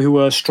towards people who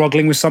are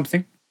struggling with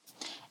something?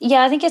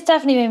 Yeah, I think it's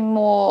definitely been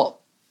more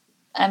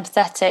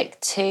empathetic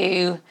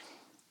to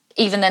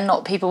even then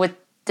not people with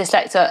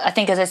dyslexia. I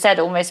think, as I said,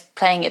 almost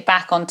playing it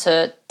back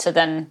onto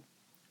then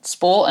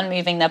sport and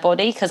moving their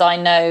body, because I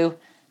know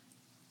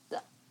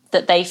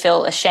that they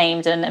feel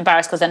ashamed and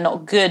embarrassed because they're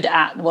not good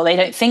at, they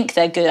don't think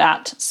they're good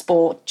at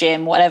sport,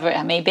 gym, whatever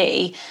it may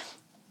be.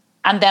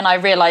 And then I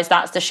realised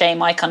that's the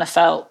shame I kind of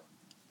felt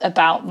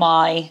about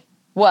my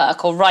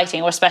work or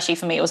writing, or especially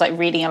for me, it was like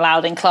reading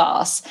aloud in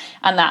class,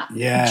 and that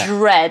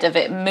dread of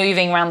it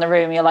moving around the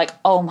room. You're like,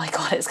 oh my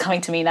God, it's coming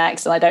to me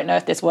next. And I don't know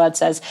if this word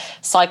says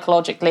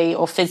psychologically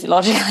or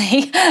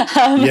physiologically.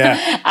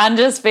 And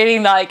just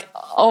feeling like,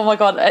 oh my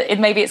God,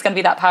 maybe it's going to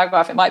be that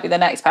paragraph. It might be the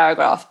next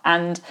paragraph.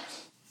 And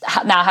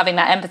now having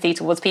that empathy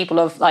towards people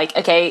of like,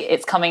 okay,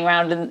 it's coming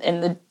around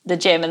in the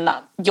gym, and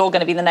that you're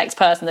going to be the next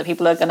person that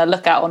people are going to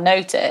look at or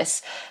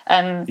notice.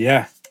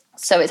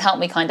 So it's helped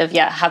me kind of,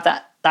 have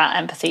that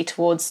empathy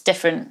towards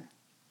different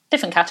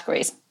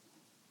categories.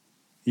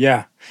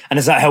 Yeah. And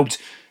has that helped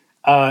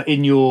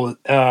in your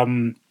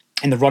in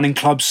the running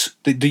clubs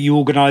that you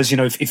organise?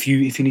 If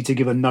you need to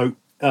give a note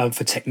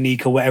for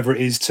technique or whatever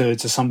it is to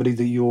somebody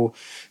that you're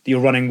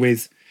running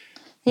with,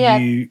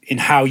 in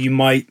how you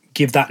might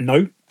give that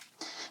note?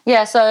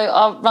 Yeah, so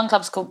our run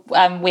club's called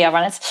We Are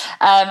Runners,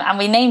 and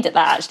we named it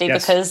that actually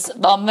because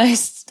our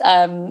most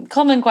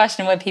common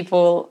question when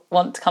people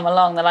want to come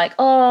along, they're like,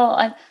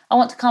 I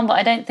want to come, but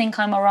I don't think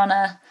I'm a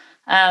runner.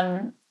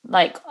 Am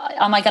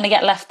I going to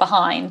get left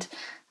behind?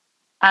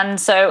 And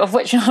so of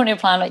which one you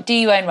plan, do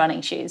you own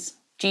running shoes?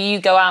 Do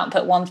you go out and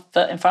put one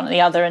foot in front of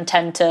the other and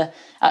tend to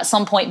at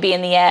some point be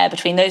in the air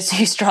between those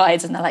two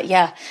strides? And they're like,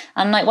 yeah.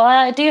 And I'm like, well,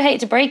 I do hate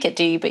to break it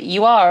to you, but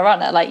you are a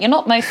runner. Like, you're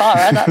not Mo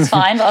Farah, that's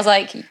fine. But I was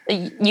like,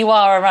 you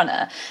are a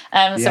runner.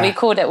 So we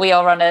called it We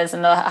Are Runners,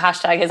 and the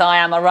hashtag is I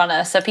am a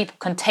runner. So people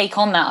can take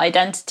on that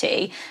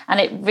identity.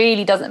 And it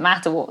really doesn't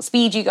matter what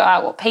speed you go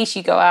at, what pace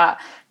you go at,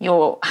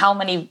 how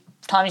many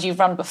times you've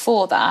run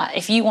before that.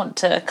 If you want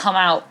to come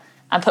out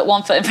and put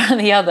one foot in front of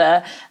the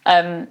other,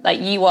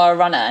 you are a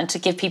runner, and to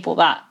give people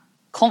that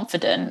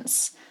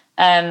confidence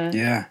in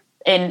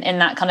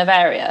that kind of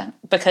area,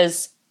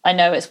 because I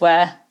know it's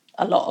where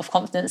a lot of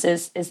confidence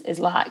is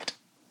lacked.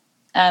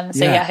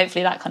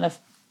 Hopefully that kind of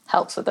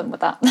helps with them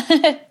with that.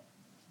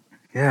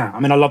 I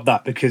mean, I love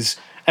that, because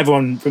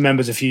everyone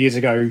remembers a few years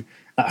ago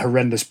that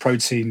horrendous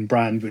protein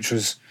brand which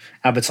was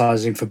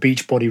advertising for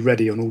Beachbody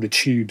Ready on all the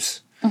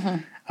tubes.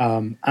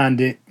 And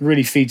it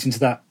really feeds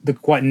into the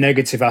quite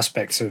negative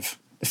aspects of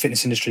the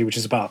fitness industry, which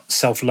is about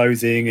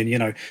self-loathing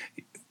and,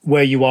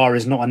 where you are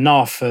is not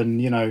enough.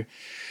 And,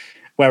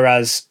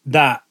 whereas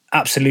that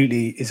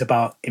absolutely is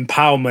about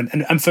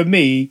empowerment. And for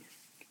me,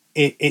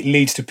 it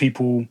leads to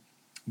people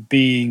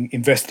being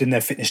invested in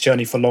their fitness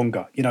journey for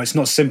longer. You know, it's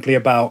not simply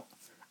about,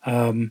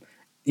 a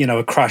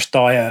crash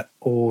diet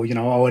or,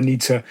 oh, I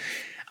need to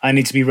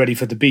be ready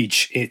for the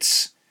beach.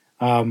 It's,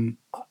 I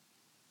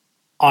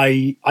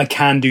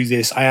can do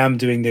this. I am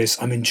doing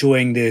this. I'm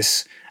enjoying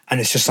this. And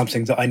it's just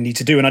something that I need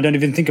to do. And I don't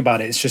even think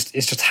about it. It's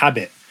just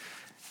habit.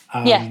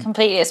 Yeah,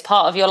 completely. It's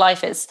part of your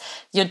life. It's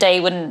your day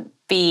wouldn't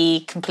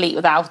be complete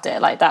without it.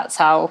 Like, that's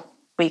how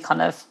we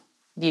kind of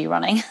view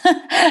running.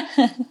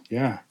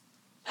 Yeah.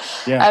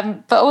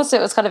 But also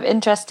it was kind of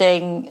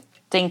interesting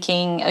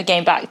thinking,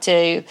 again, back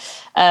to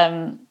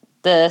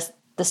the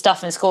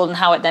stuff in school and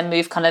how it then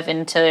moved kind of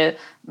into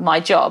my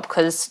job.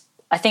 Because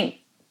I think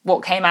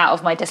what came out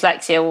of my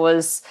dyslexia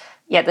was,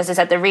 as I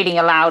said, the reading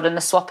aloud and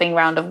the swapping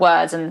round of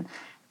words. And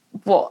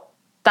what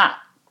that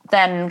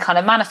then kind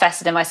of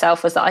manifested in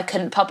myself was that I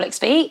couldn't public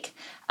speak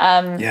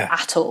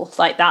at all.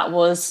 Like, that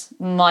was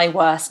my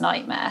worst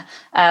nightmare.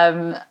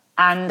 And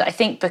I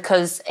think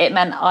because it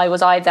meant I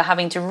was either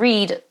having to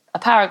read a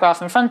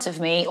paragraph in front of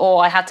me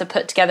or I had to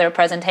put together a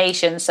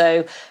presentation.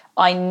 So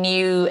I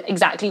knew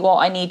exactly what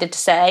I needed to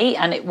say,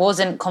 and it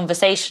wasn't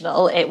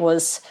conversational, it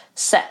was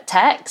set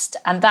text.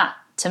 And that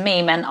to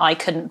me meant I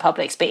couldn't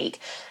public speak.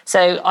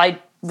 So I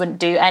wouldn't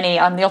do any,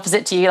 I'm the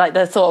opposite to you, like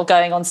the thought of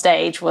going on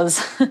stage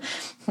was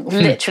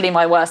literally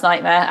my worst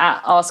nightmare.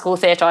 At our school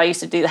theatre, I used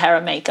to do the hair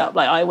and makeup.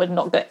 Like, I would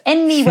not go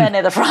anywhere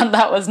near the front.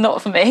 That was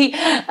not for me.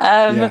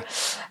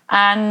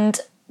 And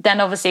then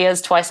obviously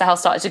as Twice the Health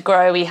started to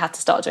grow, we had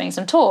to start doing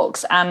some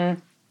talks.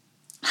 And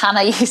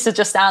Hannah used to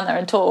just stand there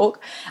and talk,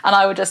 and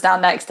I would just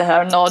stand next to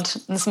her and nod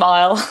and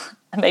smile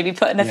and maybe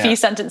put in a few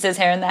sentences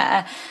here and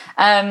there.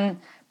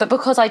 But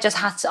because I just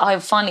had to, I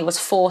finally was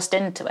forced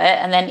into it.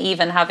 And then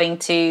even having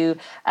to,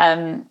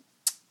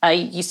 I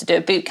used to do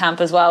a boot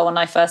camp as well when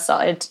I first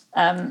started,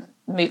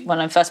 when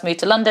I first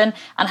moved to London,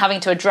 and having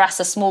to address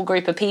a small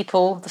group of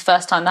people. The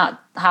first time that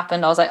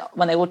happened, I was like,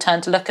 when they all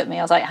turned to look at me,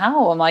 I was like,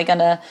 how am I going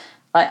to,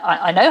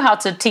 I know how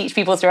to teach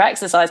people through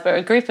exercise, but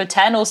a group of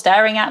 10 all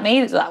staring at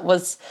me, that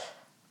was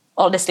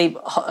honestly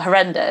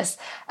horrendous.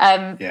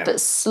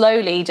 But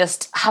slowly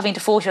just having to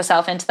force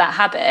yourself into that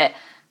habit.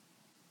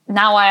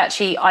 Now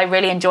I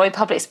really enjoy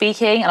public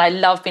speaking, and I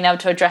love being able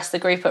to address the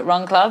group at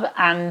Run Club.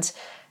 And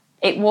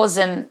it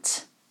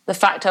wasn't the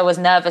fact I was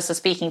nervous of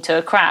speaking to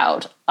a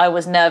crowd. I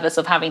was nervous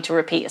of having to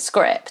repeat a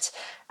script.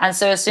 And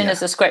so as soon as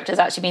the script has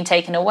actually been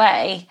taken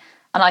away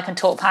and I can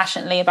talk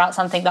passionately about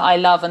something that I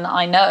love and that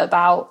I know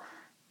about,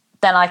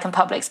 then I can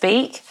public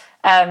speak.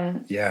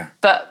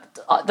 But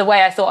the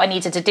way I thought I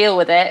needed to deal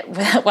with it,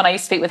 when I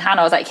used to speak with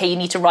Hannah, I was like, okay, you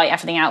need to write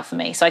everything out for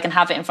me so I can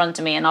have it in front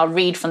of me and I'll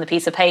read from the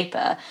piece of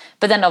paper.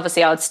 But then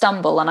obviously I would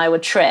stumble and I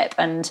would trip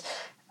and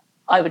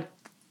I would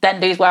then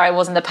lose where I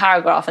was in the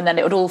paragraph, and then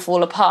it would all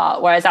fall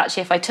apart. Whereas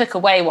actually if I took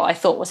away what I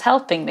thought was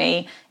helping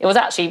me, it was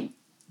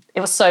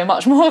so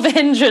much more of a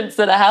hindrance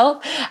than a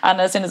help.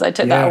 And as soon as I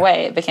took that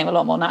away, it became a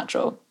lot more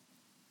natural.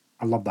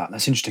 I love that.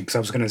 That's interesting, because I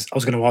was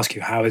going to ask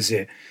you, how is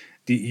it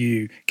that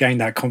you gained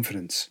that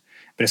confidence?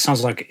 But it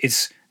sounds like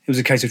it was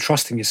a case of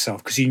trusting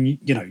yourself, because you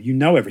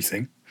know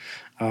everything.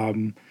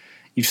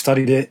 You've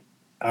studied it,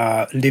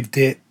 lived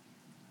it,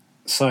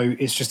 so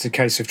it's just a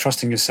case of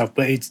trusting yourself.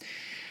 But it's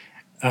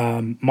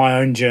my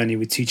own journey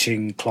with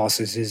teaching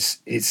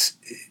classes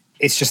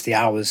it's just the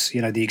hours,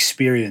 the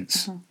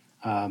experience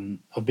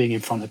of being in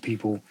front of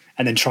people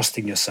and then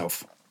trusting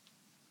yourself.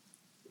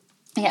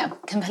 Yeah,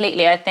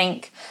 completely. I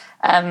think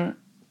as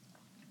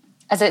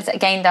it's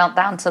again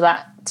down to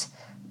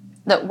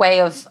that way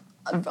of,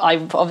 I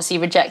obviously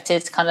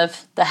rejected kind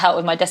of the help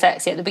with my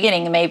dyslexia at the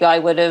beginning, and maybe I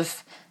would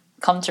have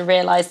come to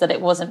realise that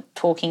it wasn't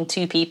talking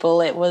to people,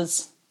 it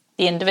was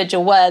the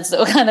individual words that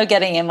were kind of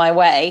getting in my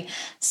way.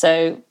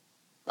 So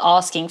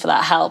asking for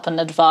that help and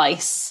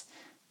advice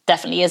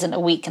definitely isn't a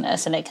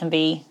weakness, and it can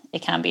be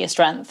a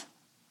strength.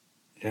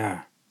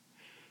 Yeah.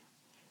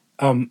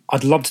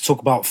 I'd love to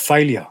talk about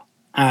failure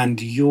and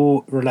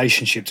your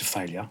relationship to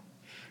failure,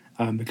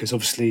 because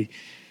obviously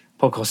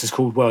the podcast is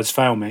called Words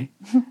Fail Me.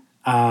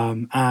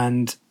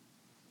 And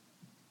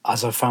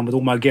as I've found with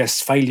all my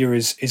guests, failure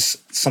is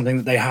something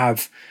that they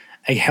have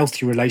a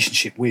healthy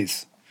relationship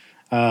with,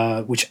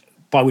 by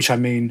which I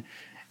mean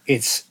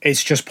it's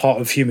just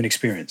part of human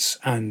experience,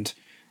 and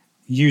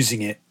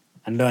using it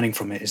and learning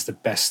from it is the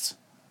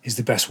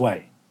best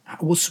way.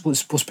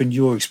 What's been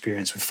your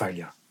experience with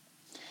failure?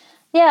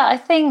 Yeah, I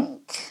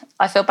think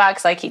I feel bad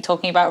because I keep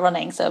talking about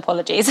running, so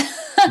apologies.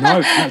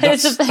 No,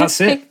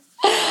 that's it.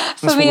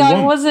 For me,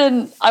 I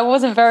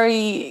wasn't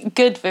very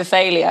good with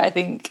failure, I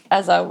think,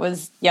 as I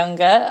was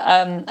younger.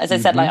 As I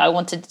said, like, I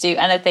wanted to do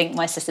anything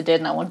my sister did,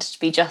 and I wanted to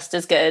be just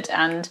as good.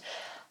 And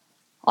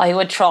I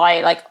would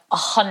try like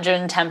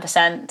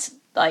 110%.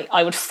 Like,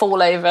 I would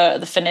fall over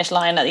at the finish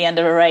line at the end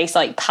of a race,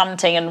 like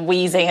panting and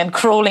wheezing and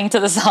crawling to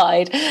the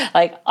side.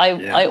 Like,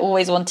 I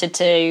always wanted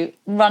to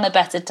run a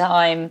better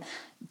time,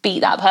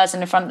 beat that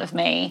person in front of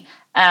me.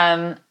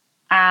 And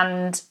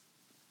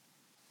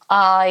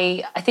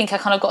I think I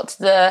kind of got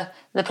to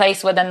the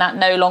place where then that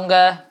no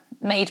longer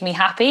made me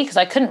happy because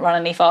I couldn't run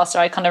any faster.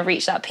 I kind of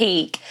reached that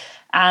peak,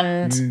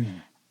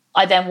 and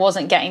I then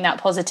wasn't getting that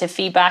positive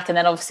feedback. And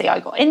then obviously I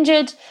got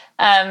injured.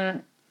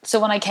 So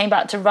when I came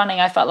back to running,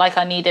 I felt like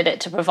I needed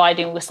it to provide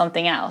me with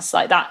something else.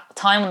 Like that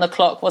time on the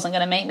clock wasn't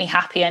going to make me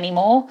happy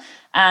anymore.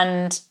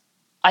 And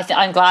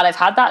I'm glad I've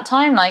had that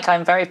time. Like,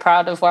 I'm very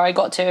proud of where I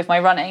got to with my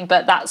running,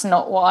 but that's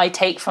not what I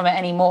take from it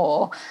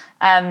anymore.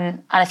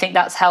 And I think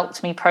that's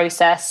helped me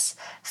process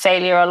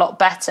failure a lot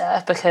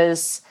better,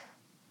 because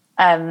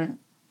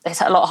it's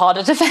a lot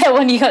harder to fail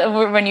when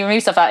you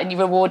move stuff out and you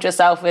reward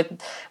yourself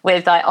with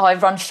like, oh,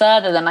 I've run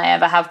further than I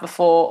ever have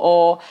before,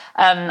 or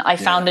I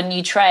found a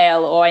new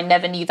trail, or I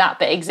never knew that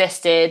bit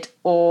existed,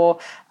 or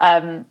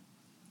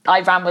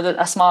I ran with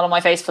a smile on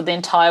my face for the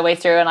entire way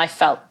through and I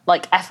felt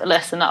like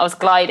effortless and that I was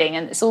gliding.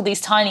 And it's all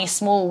these tiny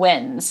small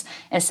wins,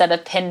 instead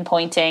of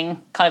pinpointing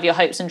kind of your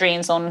hopes and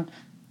dreams on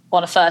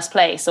a first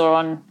place, or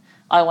on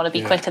I want to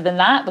be quicker than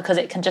that, because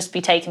it can just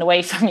be taken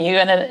away from you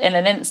in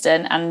an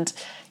instant, and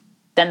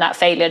then that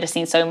failure just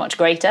seems so much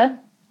greater.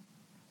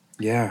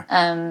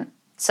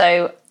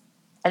 So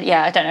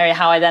I don't know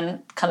how I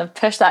then kind of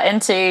pushed that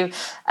into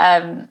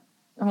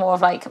more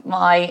of like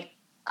my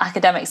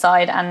academic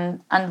side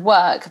and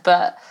work,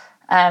 but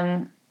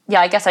I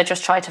guess I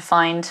just try to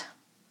find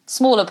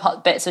smaller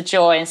bits of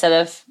joy, instead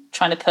of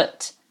trying to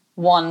put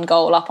one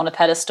goal up on a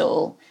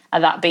pedestal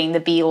and that being the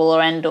be all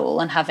or end all,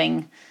 and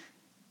having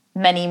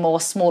many more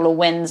smaller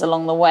wins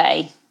along the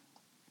way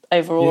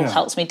overall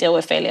helps me deal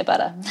with failure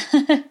better.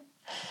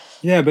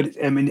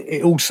 But I mean,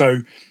 it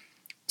also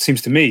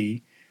seems to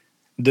me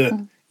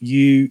that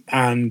you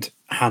and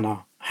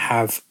Hannah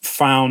have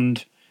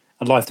found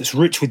a life that's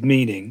rich with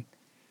meaning,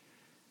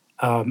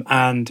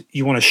 and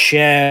you want to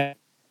share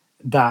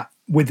that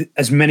with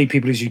as many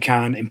people as you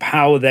can,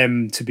 empower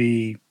them to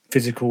be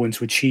physical and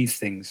to achieve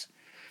things.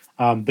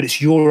 But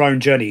it's your own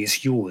journey,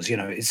 it's yours. You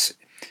know, it's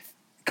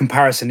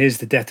comparison is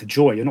the death of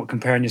joy. You're not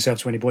comparing yourself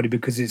to anybody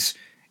because it's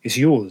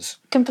yours.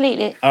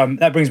 Completely.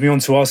 That brings me on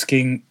to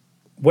asking,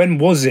 when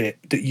was it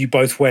that you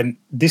both went,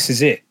 this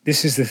is it,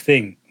 this is the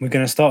thing, we're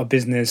going to start a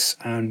business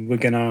and we're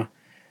going to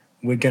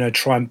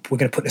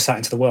put this out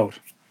into the world?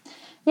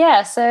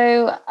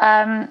 So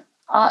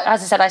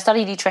as I said, I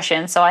studied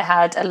nutrition, so I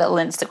had a little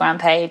Instagram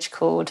page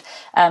called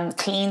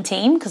Clean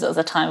Team, because it was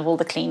a time of all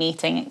the clean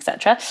eating,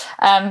 etc.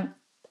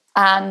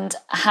 And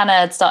Hannah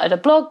had started a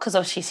blog, because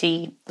obviously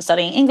she was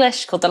studying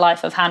English, called The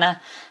Life of Hannah.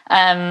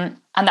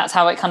 And that's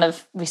how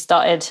we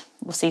started,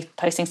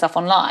 posting stuff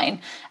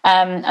online.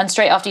 And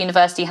straight after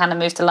university, Hannah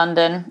moved to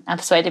London and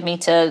persuaded me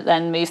to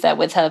then move there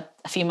with her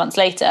a few months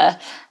later.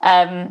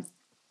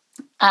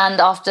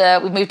 And after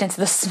we moved into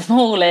the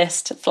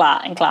smallest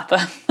flat in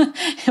Clapham,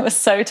 it was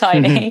so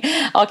tiny.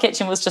 Our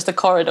kitchen was just a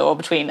corridor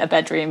between a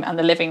bedroom and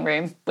the living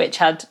room, which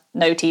had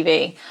no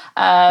TV.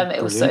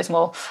 It was so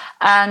small.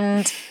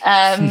 And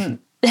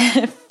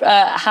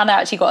Hannah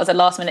actually got us a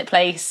last minute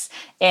place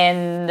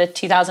in the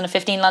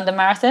 2015 London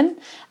Marathon.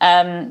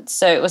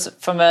 So it was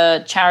from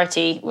a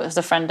charity. It was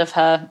a friend of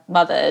her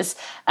mother's,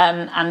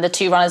 and the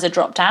two runners had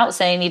dropped out,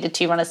 so they needed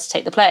two runners to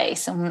take the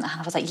place. And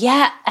I was like,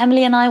 yeah,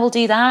 Emily and I will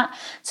do that.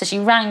 So she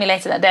rang me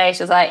later that day.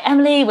 She was like,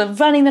 Emily, we're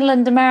running the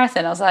London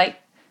Marathon. I was like,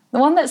 the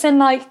one that's in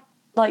like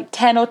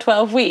 10 or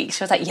 12 weeks.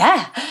 She was like,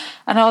 yeah.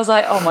 And I was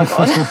like, oh my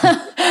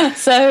God.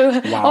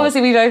 So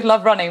Obviously we both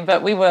love running,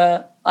 but we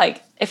were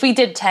like, if we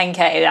did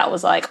 10K, that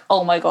was like,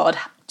 oh my God,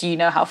 do you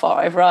know how far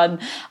I've run?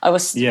 I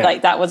was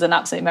like, that was an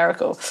absolute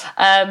miracle.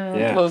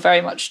 We were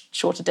very much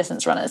shorter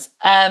distance runners.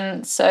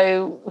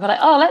 So we were like,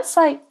 oh,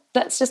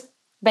 let's just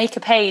make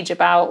a page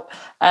about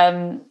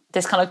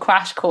this kind of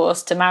crash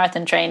course to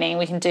marathon training.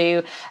 We can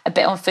do a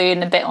bit on food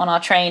and a bit on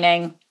our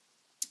training.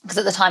 Because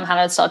at the time,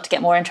 Hannah had started to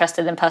get more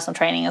interested in personal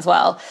training as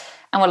well.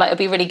 And we're like, it'd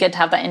be really good to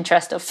have that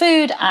interest of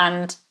food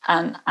and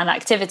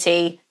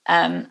activity,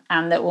 and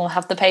that we'll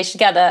have the page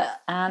together.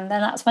 And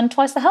then that's when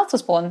Twice the Health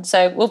was born.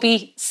 So we'll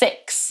be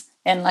 6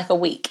 in like a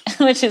week,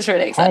 which is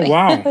really exciting. Oh,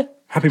 wow.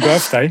 Happy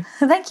birthday.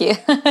 Thank you.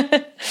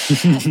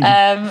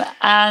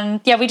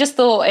 And we just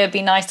thought it would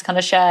be nice to kind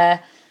of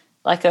share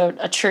like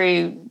a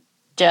true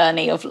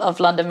journey of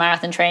London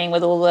Marathon training,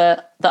 with all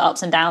the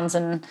ups and downs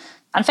and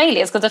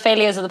failures, because the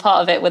failures are the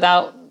part of it.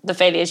 Without the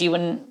failures, you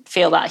wouldn't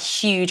feel that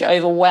huge,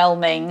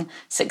 overwhelming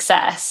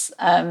success,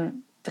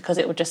 because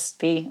it would just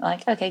be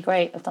like, okay,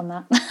 great, I've done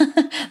that.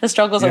 The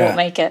struggles are what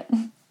make it.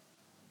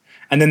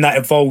 And then that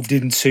evolved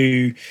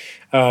into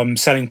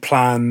selling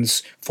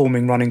plans,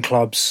 forming running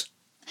clubs.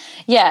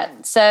 Yeah,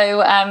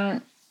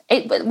 so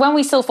when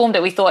we still formed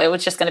it, we thought it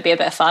was just going to be a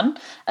bit of fun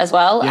as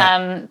well.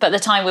 Yeah. But at the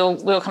time, we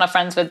were kind of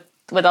friends with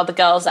other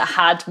girls that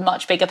had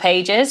much bigger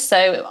pages,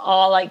 so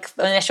our like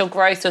initial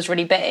growth was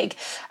really big,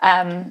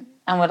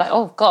 and we're like,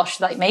 oh gosh,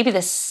 like maybe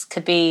this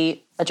could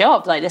be a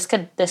job, like this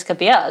could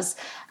be us,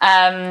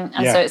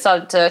 so it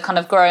started to kind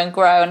of grow and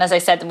grow. And as I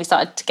said, then we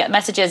started to get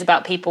messages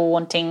about people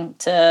wanting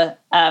to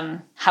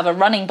have a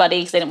running buddy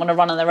because they didn't want to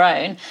run on their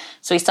own.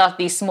 So we started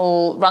these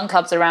small run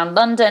clubs around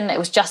London. It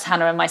was just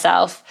Hannah and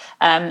myself,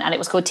 and it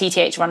was called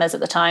TTH Runners at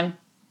the time,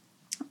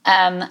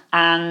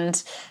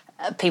 and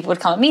people would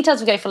come and meet us,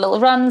 we'd go for little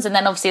runs, and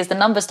then obviously as the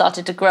numbers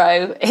started to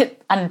grow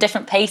and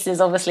different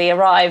paces obviously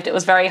arrived, it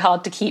was very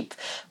hard to keep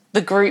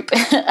the group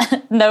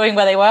knowing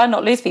where they were and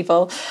not lose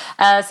people.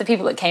 So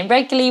people that came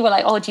regularly were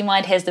like, oh, do you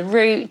mind, here's the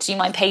route, do you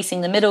mind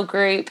pacing the middle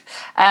group?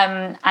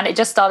 And it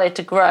just started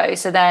to grow.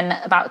 So then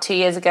about 2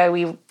 years ago,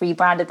 we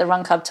rebranded the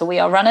Run Club to We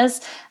Are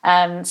Runners.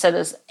 So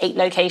there's 8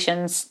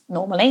 locations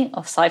normally,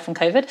 aside from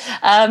COVID,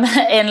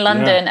 in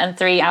London and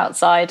 3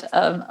 outside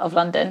of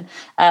London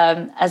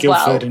as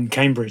well. Guildford and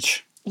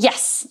Cambridge.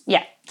 Yes,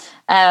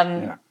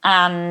 and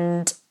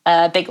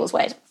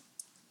Biggleswade.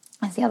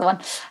 That's the other one.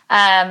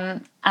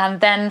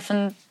 And then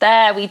from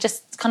there, we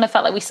just kind of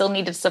felt like we still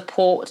needed to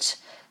support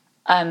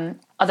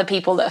other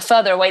people that are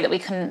further away that we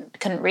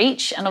couldn't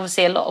reach. And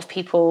obviously a lot of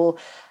people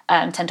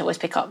tend to always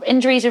pick up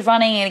injuries with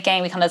running. And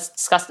again, we kind of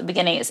discussed at the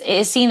beginning, it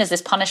is seen as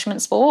this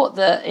punishment sport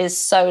that is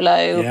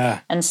solo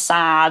and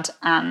sad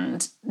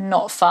and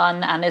not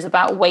fun and is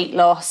about weight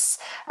loss.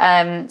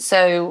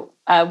 So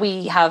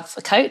we have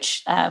a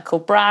coach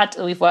called Brad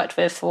that we've worked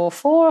with for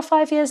 4 or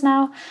 5 years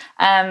now.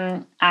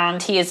 And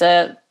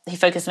he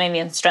focuses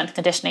mainly on strength and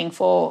conditioning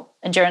for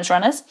endurance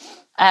runners.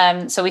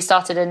 So we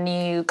started a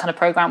new kind of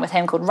program with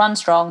him called Run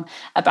Strong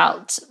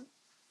about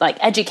like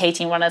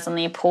educating runners on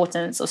the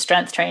importance of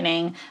strength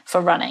training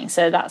for running.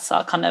 So that's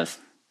our kind of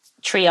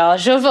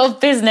triage of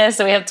business.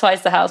 So we have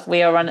Twice the House,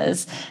 We Are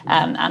Runners,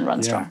 and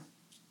Run Strong.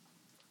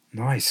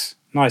 Nice.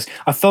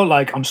 I felt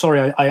like, I'm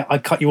sorry, I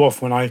cut you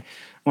off when I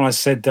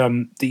said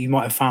that you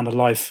might have found a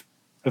life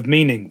of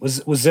meaning.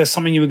 Was there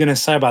something you were going to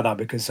say about that?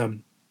 Because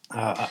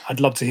I'd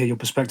love to hear your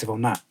perspective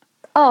on that.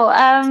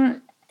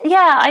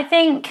 I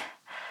think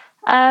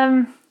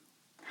I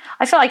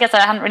feel, I guess I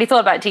hadn't really thought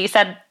about it till you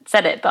said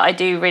it, but I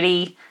do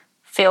really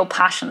feel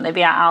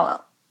passionately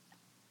about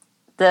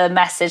the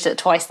message that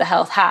Twice the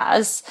Health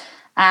has.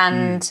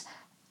 And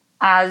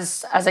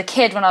as a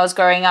kid when I was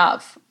growing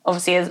up,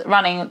 obviously as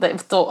running, I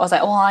was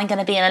like, oh, I'm going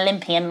to be an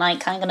Olympian,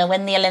 like I'm going to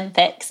win the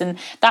Olympics. And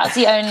that's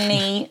the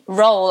only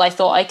role I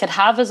thought I could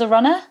have as a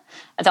runner,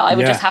 that I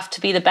would just have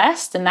to be the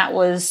best. And that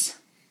was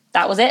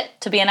it,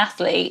 to be an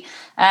athlete.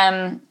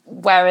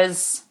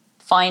 Whereas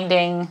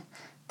finding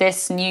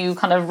this new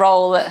kind of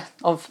role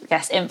of, I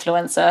guess,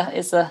 influencer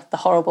is the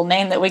horrible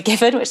name that we're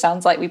given, which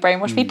sounds like we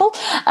brainwash people.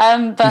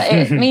 But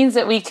it means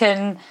that we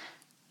can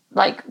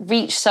like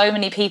reach so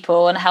many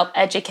people and help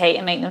educate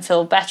and make them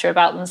feel better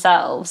about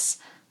themselves,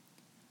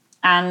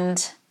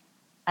 and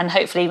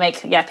hopefully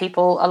make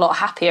people a lot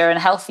happier and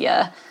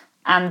healthier.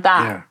 And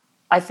that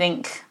I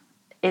think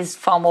is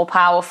far more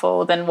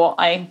powerful than what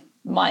I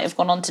might have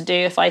gone on to do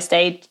if I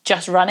stayed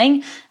just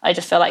running. I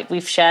just feel like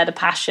we've shared a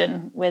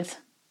passion with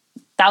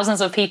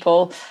thousands of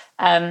people,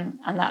 and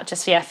that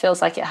just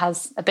feels like it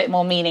has a bit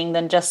more meaning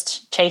than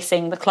just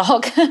chasing the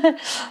clock.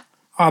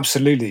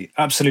 Absolutely.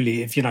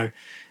 If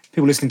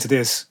people listening to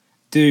this,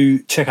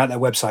 do check out their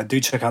website, do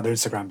check out their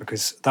Instagram,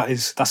 because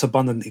that's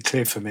abundantly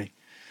clear for me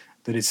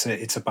that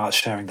it's about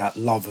sharing that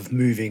love of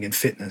moving and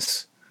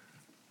fitness.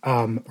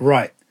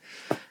 Right.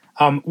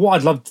 What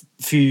I'd love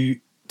for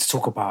you to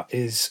talk about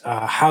is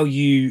how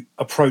you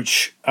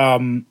approach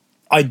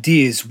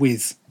ideas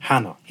with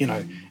Hannah,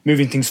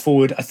 moving things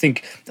forward. I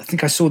think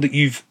I saw that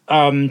you've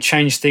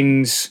changed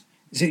things.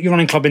 Is it your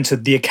running club into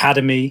the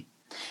academy,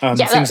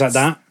 things like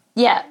that?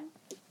 Yeah.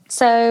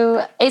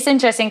 So it's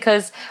interesting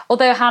because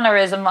although Hannah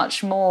is a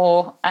much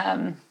more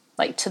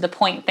to the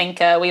point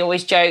thinker, we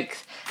always joke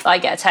that I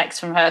get a text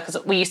from her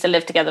because we used to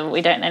live together, but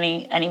we don't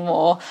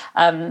anymore.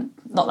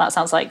 Not that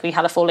sounds like we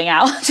had a falling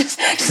out, just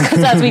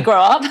because as we grow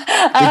up.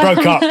 We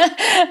broke up.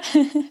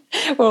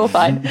 We're all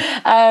fine.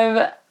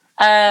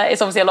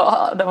 It's obviously a lot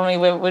harder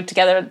when we were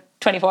together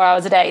 24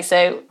 hours a day.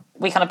 So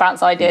we kind of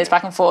bounce ideas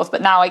back and forth.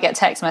 But now I get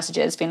text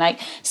messages being like,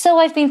 so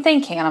I've been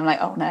thinking. And I'm like,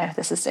 oh no,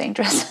 this is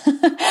dangerous.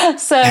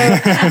 So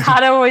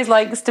Hannah always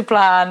likes to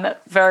plan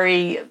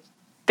very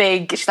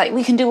big. She's like,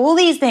 we can do all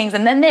these things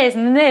and then this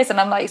and then this. And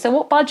I'm like, so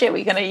what budget are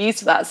we going to use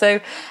for that? So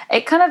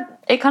it kind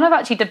of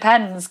actually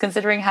depends,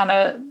 considering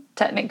Hannah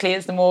technically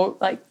is the more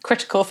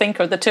critical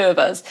thinker of the two of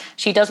us.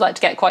 She does like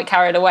to get quite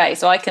carried away.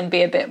 So I can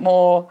be a bit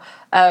more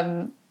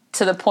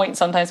to the point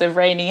sometimes with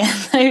Rainey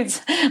and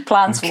those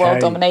plans for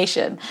world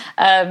domination.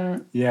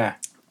 But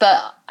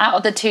out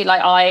of the two,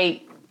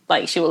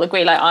 she will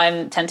agree,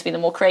 I tend to be the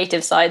more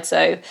creative side.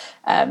 So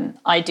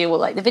I do all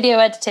the video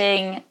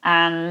editing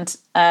and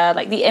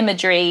the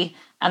imagery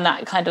and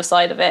that kind of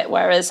side of it.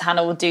 Whereas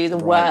Hannah will do the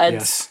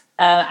words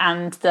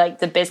and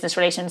the business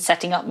relations,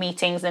 setting up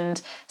meetings and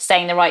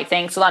saying the right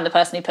thing. So I'm the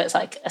person who puts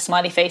a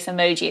smiley face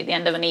emoji at the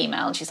end of an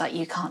email. And she's like,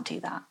 you can't do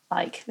that.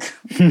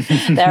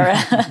 They're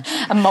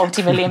a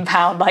multi-million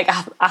pound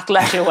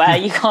athleisure wear.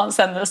 You can't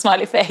send them a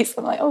smiley face.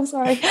 I'm like, oh,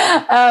 sorry.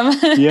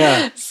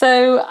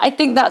 So I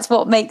think that's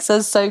what makes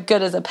us so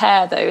good as a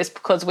pair, though, is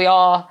because we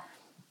are,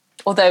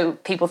 although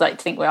people like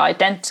to think we're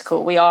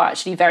identical, we are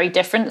actually very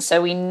different. So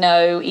we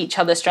know each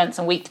other's strengths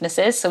and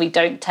weaknesses. So we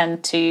don't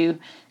tend to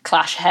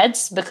clash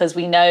heads because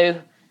we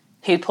know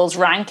who pulls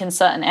rank in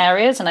certain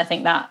areas. And I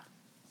think that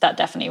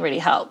definitely really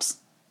helps.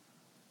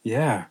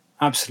 Yeah,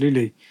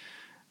 absolutely.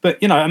 But,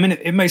 I mean,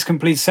 it makes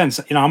complete sense.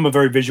 I'm a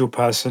very visual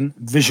person,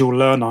 visual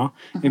learner.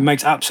 It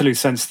makes absolute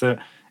sense that,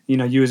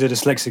 you as a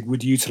dyslexic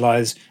would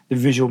utilize the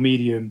visual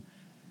medium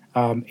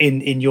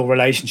in your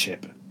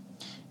relationship.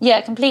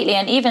 Yeah, completely.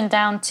 And even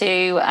down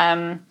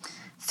to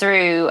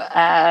through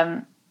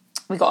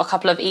we got a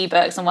couple of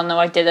ebooks, and one that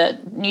I did a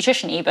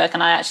nutrition ebook,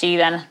 and I actually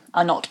then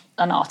are not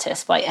an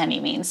artist by any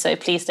means, so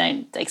please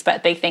don't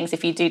expect big things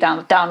if you do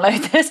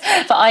download this,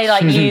 but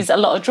I use a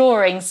lot of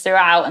drawings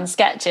throughout and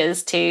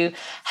sketches to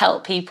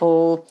help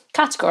people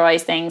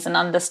categorize things and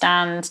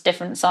understand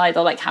different sides,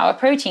 or how a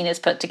protein is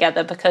put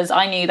together, because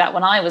I knew that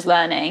when I was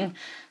learning,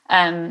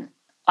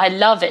 I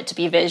love it to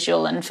be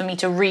visual, and for me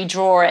to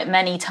redraw it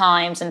many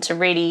times and to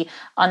really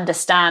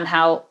understand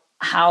how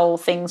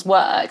things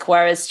work,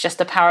 whereas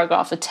just a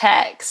paragraph of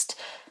text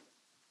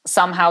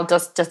somehow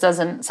just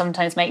doesn't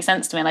sometimes make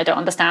sense to me, and I don't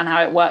understand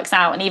how it works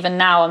out. And even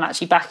now I'm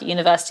actually back at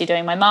university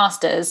doing my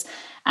master's,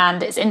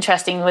 and it's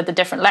interesting with the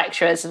different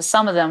lecturers, and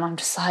some of them I'm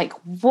just like,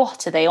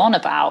 what are they on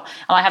about?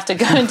 And I have to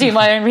go and do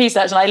my own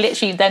research, and I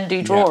literally then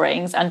do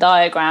drawings and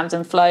diagrams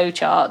and flow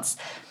charts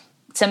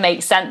to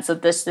make sense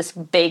of this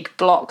big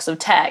blocks of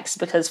text,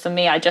 because for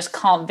me I just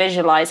can't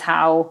visualize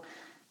how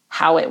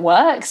it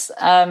works.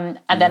 And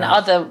then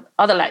other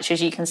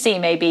lecturers, you can see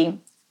maybe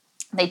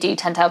they do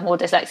tend to have more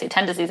dyslexic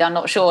tendencies, I'm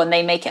not sure, and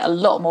they make it a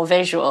lot more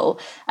visual,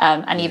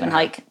 and even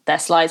their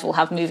slides will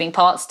have moving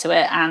parts to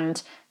it,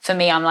 and for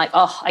me I'm like,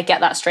 oh, I get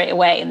that straight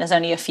away, and there's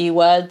only a few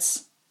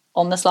words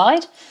on the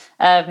slide.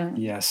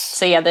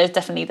 So yeah, there's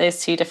definitely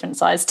those two different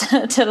sides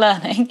to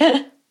learning.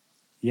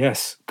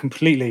 Yes,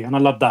 completely. And I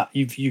love that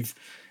you've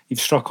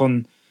struck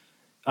on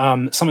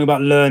something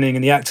about learning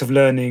and the act of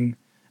learning.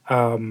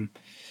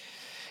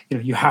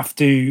 You have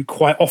to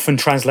quite often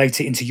translate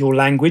it into your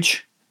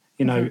language.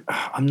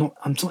 I'm not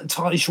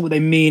entirely sure what they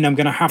mean. I'm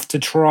going to have to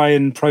try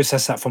and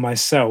process that for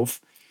myself.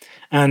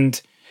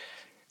 And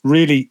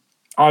really,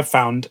 I've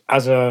found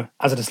as a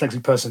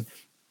dyslexic person,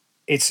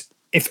 it's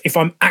if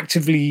I'm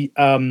actively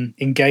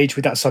engaged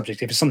with that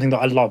subject, if it's something that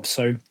I love,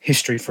 so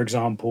history, for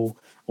example,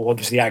 or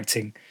obviously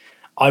acting,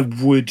 I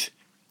would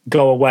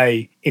go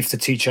away if the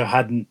teacher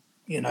hadn't,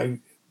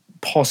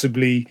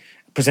 possibly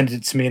presented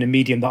it to me in a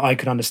medium that I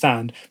could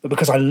understand. But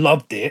because I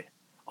loved it,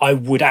 I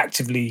would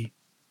actively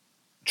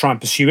try and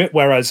pursue it.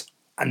 Whereas,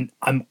 and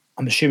I'm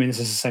assuming this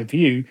is the same for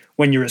you,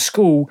 when you're at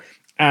school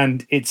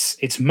and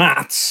it's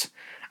maths,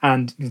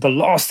 and the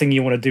last thing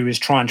you want to do is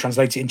try and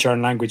translate it into your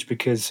own language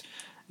because,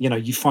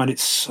 you find it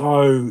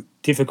so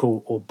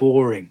difficult or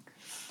boring.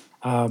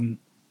 So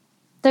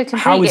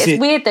completely. It's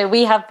weird though,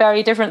 we have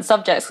very different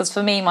subjects, because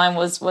for me mine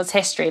was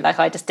history.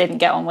 I just didn't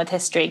get on with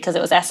history because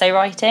it was essay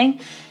writing,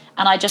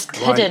 and I just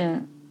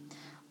couldn't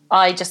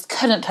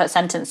put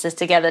sentences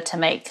together to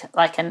make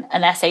an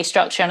essay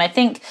structure. And I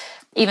think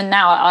even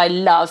now I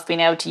love being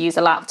able to use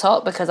a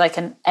laptop because I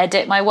can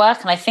edit my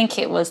work, and I think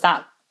it was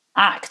that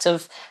act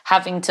of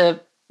having to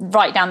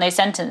write down those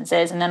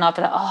sentences, and then I'll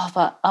be like, oh,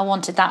 but I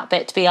wanted that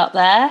bit to be up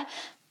there.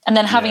 And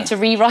then having to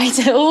rewrite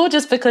it all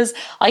just because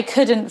I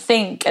couldn't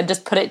think and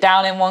just put it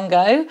down in one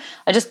go.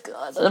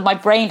 My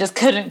brain just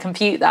couldn't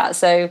compute that.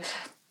 So,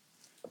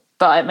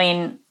 but I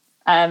mean,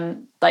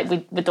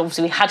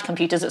 we had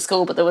computers at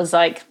school, but there was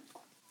a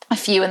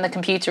few in the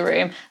computer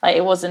room.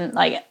 It wasn't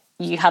like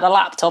you had a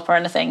laptop or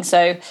anything.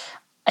 So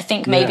I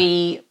think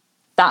maybe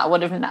that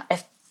would have,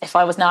 if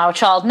I was now a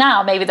child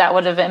now, maybe that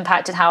would have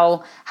impacted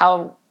how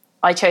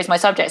I chose my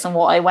subjects and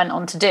what I went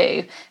on to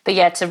do. But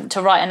yeah,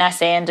 to write an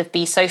essay and to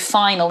be so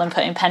final and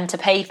putting pen to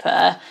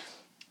paper,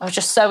 I was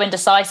just so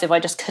indecisive. I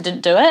just couldn't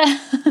do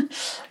it.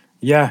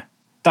 Yeah.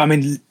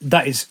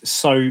 That's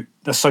so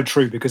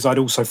true, because I'd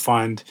also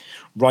find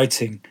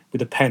writing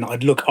with a pen,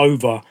 I'd look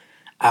over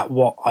at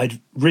what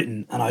I'd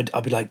written and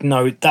I'd be like,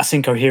 no, that's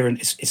incoherent.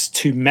 It's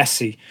too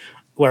messy.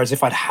 Whereas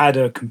if I'd had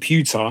a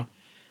computer,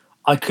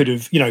 I could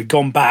have,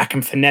 gone back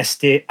and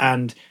finessed it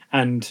and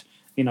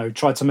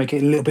tried to make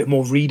it a little bit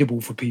more readable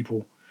for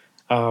people.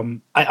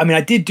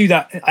 I did do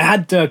that. I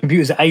had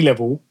computers at A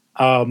level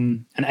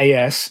and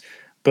AS,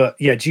 but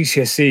yeah,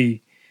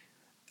 GCSE.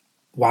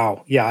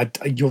 Wow, yeah,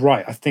 you're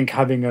right. I think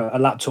having a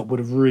laptop would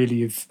have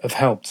really have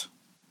helped.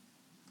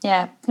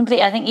 Yeah,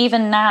 completely. I think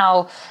even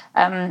now,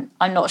 I'm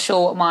not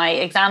sure what my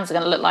exams are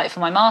going to look like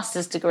for my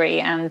master's degree.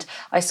 And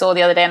I saw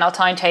the other day in our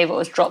timetable, it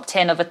was dropped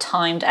in of a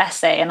timed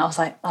essay. And I was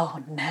like, oh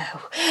no.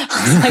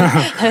 I was like,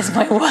 that is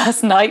my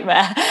worst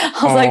nightmare. I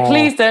was like,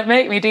 please don't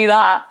make me do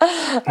that.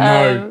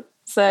 No.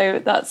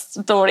 So that's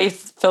already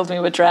filled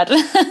me with dread.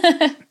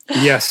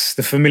 Yes,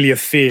 the familiar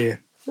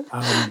fear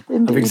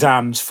of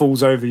exams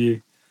falls over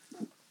you.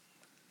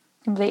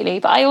 Completely.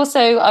 But I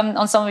also,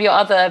 on some of your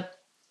other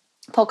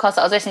podcasts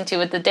that I was listening to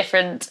with the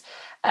different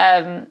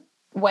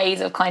ways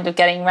of kind of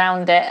getting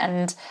around it,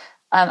 and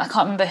I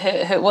can't remember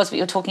who it was, but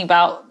you were talking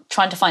about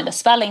trying to find a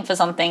spelling for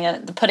something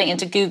and putting it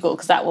into Google,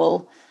 because that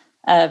will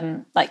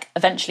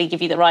eventually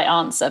give you the right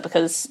answer,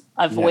 because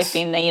I've always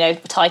been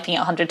typing it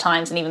 100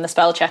 times, and even the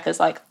spell checker's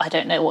like, I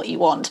don't know what you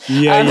want.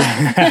 But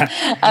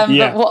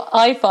what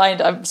I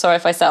find, I'm sorry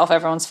if I set off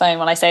everyone's phone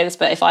when I say this,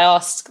 but if I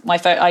ask my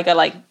phone, I go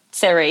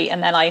Siri,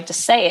 and then I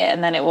just say it,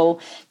 and then it will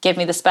give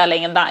me the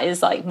spelling, and that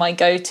is like my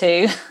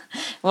go-to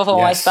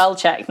for my spell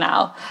check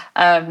now.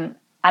 And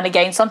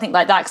again, something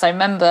like that, because I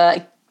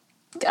remember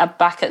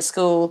back at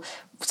school,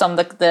 some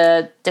of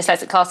the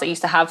dyslexic class I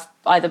used to have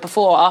either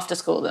before or after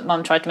school that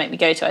mum tried to make me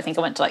go to. I think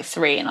I went to like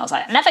 3, and I was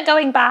like, never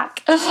going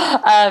back.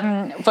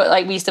 But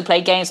like we used to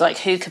play games like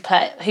who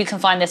can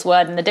find this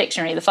word in the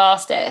dictionary the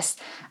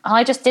fastest. And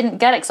I just didn't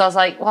get it, because I was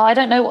like, well, I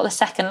don't know what the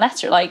second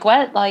letter, like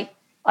where, like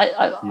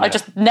I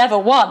just never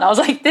won. I was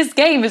like, this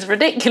game is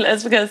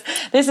ridiculous, because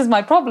this is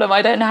my problem.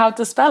 I don't know how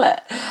to spell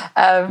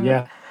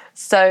it.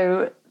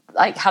 So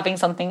like having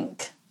something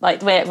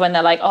like when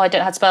they're like, oh, I don't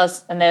know how to spell,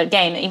 and they're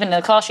again, even in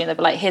the classroom, they'll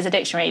be like, here's a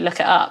dictionary, look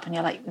it up. And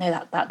you're like, no,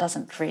 that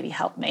doesn't really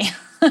help me.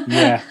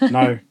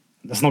 No,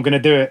 that's not going to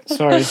do it.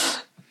 Sorry.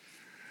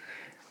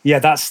 Yeah,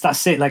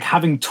 that's it. Like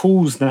having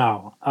tools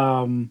now,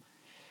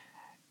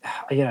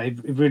 it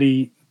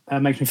really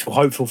makes me feel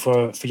hopeful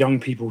for young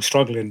people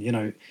struggling. You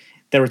know,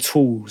 there are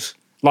tools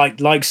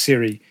like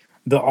Siri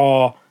that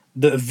are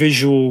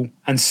visual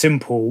and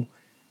simple,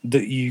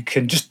 that you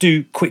can just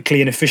do quickly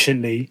and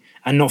efficiently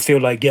and not feel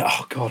like,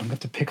 oh God, I'm going to have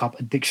to pick up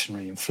a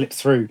dictionary and flip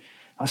through.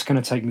 That's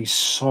going to take me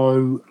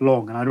so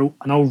long. And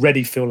I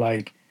already feel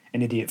like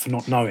an idiot for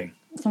not knowing.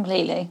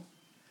 Completely.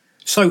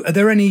 So are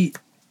there any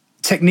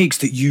techniques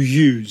that you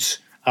use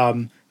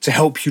to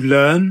help you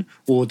learn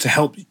or to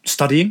help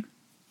studying?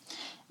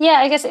 Yeah,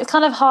 I guess it's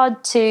kind of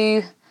hard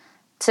to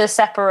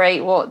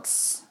separate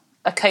what's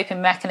a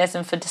coping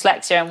mechanism for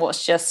dyslexia and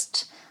what's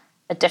just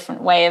a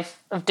different way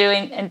of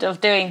doing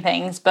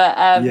things. But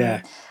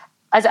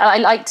I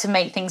like to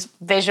make things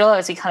visual,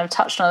 as we kind of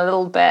touched on a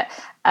little bit.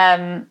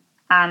 And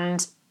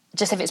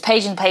just if it's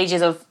pages and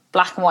pages of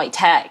black and white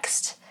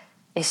text,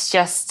 it's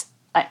just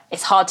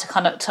it's hard to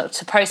kind of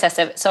to process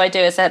it. So I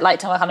like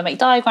to kind of make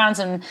diagrams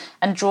and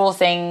draw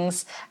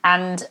things.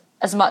 And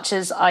as much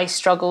as I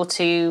struggle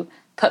to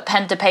put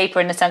pen to paper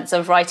in the sense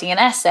of writing an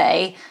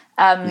essay,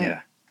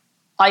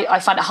 I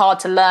find it hard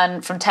to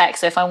learn from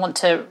text. So if I want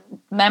to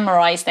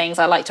memorize things,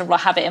 I like to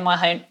have it in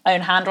my own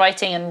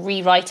handwriting and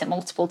rewrite it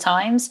multiple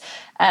times,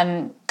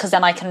 because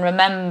then I can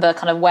remember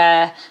kind of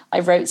where I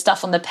wrote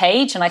stuff on the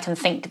page, and I can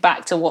think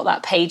back to what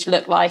that page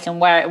looked like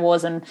and where it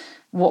was and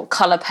what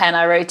color pen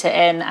I wrote it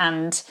in,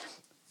 and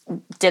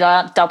did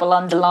I double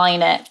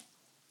underline it.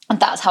 And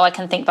that's how I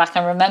can think back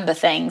and remember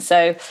things.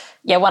 So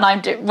yeah, when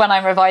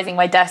I'm revising,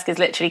 my desk is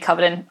literally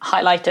covered in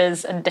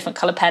highlighters and different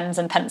color pens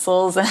and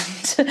pencils, and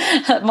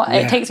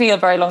it takes me a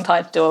very long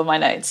time to do all my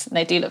notes, and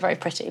they do look very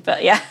pretty.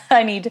 But yeah,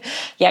 I need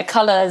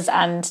colors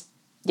and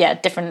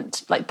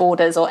different like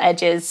borders or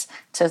edges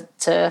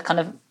to kind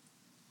of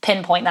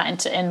pinpoint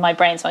that in my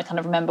brain, so I kind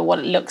of remember what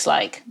it looks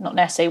like, not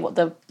necessarily what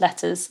the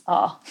letters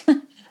are.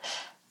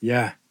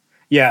 Yeah.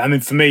 I mean,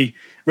 for me,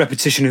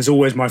 repetition is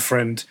always my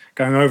friend.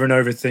 Going over and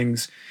over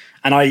things.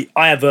 And I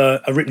have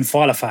a written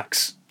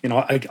Filofax. You know,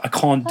 I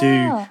can't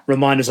do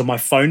reminders on my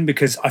phone,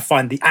 because I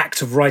find the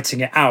act of writing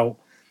it out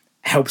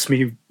helps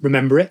me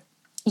remember it.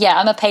 Yeah,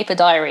 I'm a paper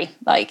diary.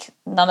 Like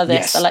none of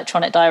this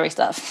electronic diary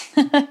stuff.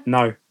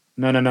 No.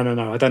 I don't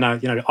know.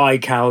 You know,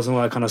 iCals and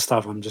all that kind of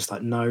stuff. I'm just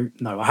like, no.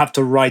 I have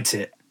to write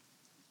it.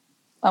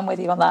 I'm with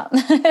you on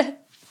that.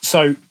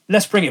 So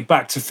let's bring it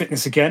back to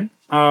fitness again.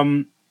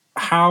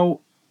 How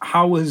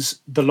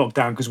was the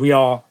lockdown? Because we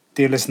are,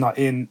 dear listener,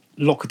 in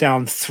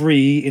lockdown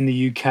 3 in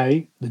the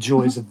UK. The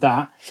joys of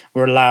that.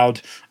 We're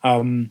allowed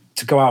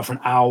to go out for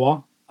an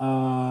hour,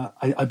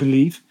 I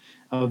believe,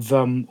 of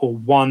or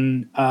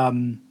one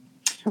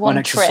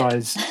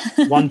exercise,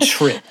 one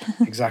trip,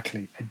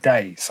 exactly, a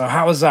day. So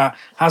how's that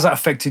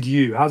affected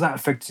you? How's that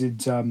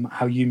affected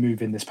how you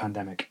move in this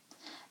pandemic?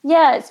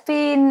 Yeah,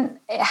 it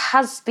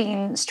has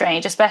been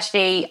strange,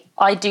 especially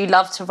I do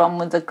love to run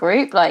with a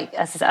group. Like,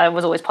 as I said, I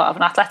was always part of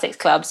an athletics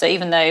club. So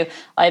even though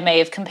I may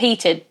have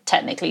competed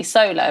technically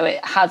solo,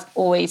 it has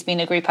always been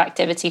a group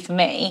activity for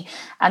me.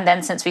 And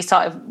then since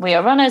we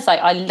are runners, like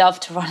I love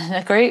to run in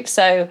a group.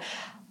 So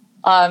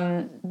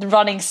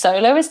running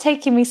solo is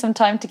taking me some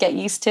time to get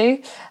used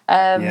to.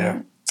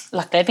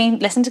 Luckily, I've been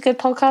listening to good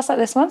podcasts like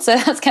this one, so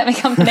that's kept me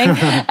company.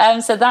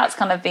 So that's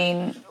kind of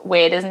been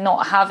weird, is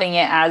not having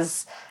it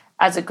as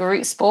a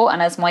group sport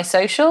and as my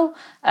social.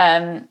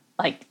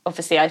 Like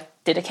obviously I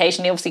did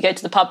occasionally go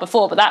to the pub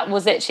before, but that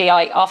was literally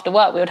after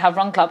work we would have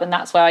run club, and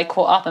that's where I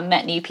caught up and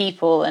met new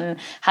people and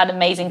had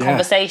amazing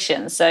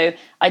conversations. So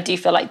I do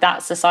feel like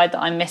that's the side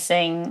that I'm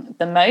missing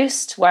the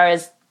most,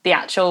 whereas the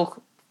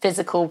actual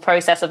physical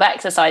process of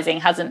exercising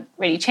hasn't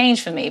really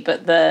changed for me,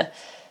 but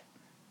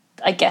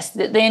I guess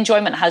the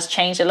enjoyment has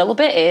changed a little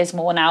bit. It is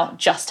more now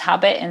just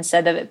habit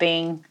instead of it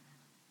being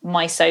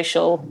my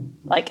social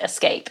like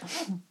escape.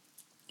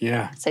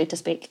 Yeah, so to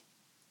speak.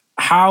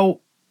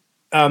 How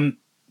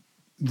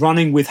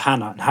running with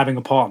Hannah and having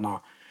a partner,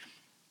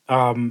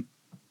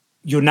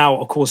 you're now,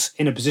 of course,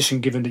 in a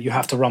position, given that you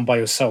have to run by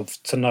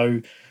yourself, to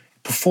know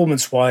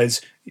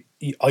performance-wise,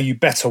 are you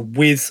better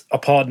with a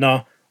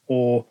partner,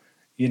 or,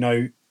 you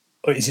know,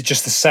 or is it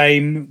just the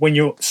same when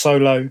you're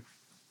solo?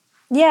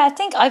 Yeah, I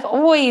think I've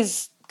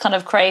always kind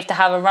of craved to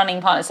have a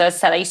running partner. So as I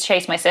said, I used to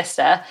chase my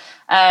sister.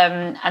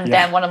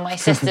 Then one of my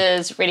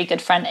sister's really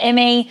good friend,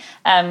 Imi,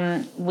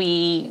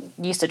 we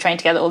used to train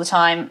together all the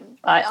time.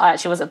 I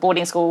actually was at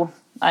boarding school.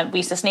 We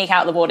used to sneak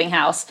out of the boarding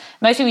house.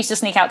 Mostly we used to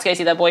sneak out to go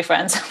see their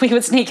boyfriends. We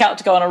would sneak out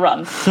to go on a run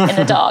in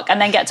the dark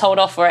and then get told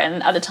off for it.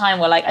 And at the time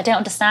we're like, I don't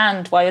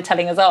understand why you're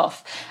telling us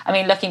off. I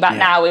mean, looking back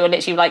now, we would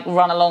literally like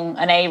run along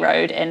an A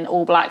road in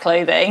all black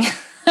clothing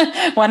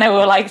when we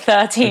were like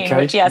 13,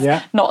 which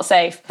not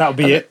safe. That would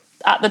be it.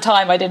 At the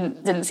time, I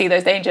didn't see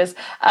those dangers.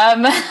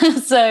 And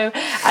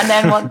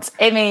then once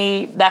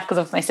Imi left, because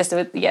of my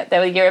sister, they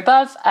were a year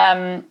above,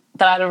 then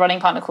I had a running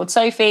partner called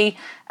Sophie.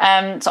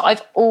 So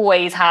I've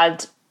always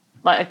had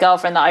like a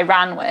girlfriend that I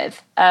ran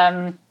with.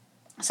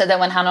 So then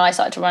when Hannah and I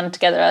started to run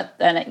together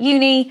then at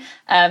uni,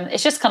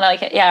 it's just kind of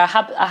like, a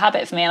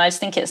habit for me. And I just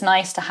think it's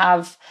nice to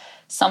have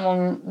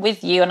someone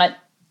with you. And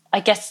I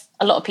guess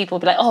a lot of people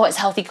will be like, oh, it's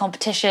healthy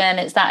competition,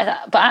 it's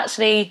that. But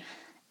actually,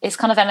 it's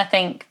kind of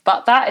anything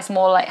but that. It's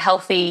more like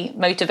healthy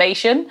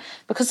motivation,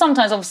 because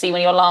sometimes obviously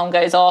when your alarm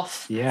goes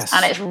off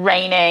and it's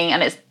raining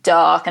and it's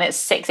dark and it's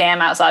 6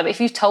 a.m. outside, but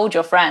if you've told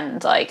your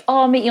friend like,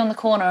 oh, I'll meet you on the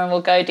corner and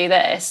we'll go do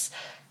this,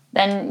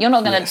 then you're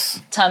not going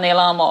to turn the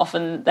alarm off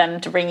and then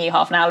to ring you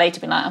half an hour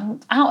later be like, I'm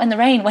out in the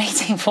rain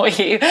waiting for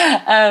you.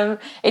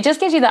 It just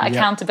gives you that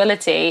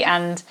accountability.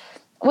 And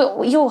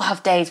you all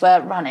have days where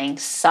running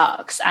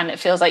sucks and it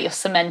feels like you're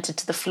cemented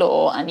to the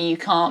floor and you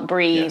can't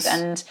breathe,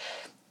 and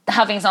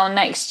having someone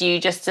next to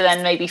you just to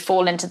then maybe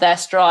fall into their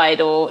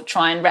stride or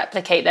try and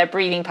replicate their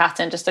breathing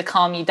pattern just to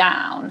calm you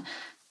down,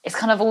 it's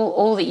kind of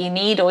all that you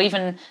need. Or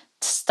even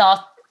to start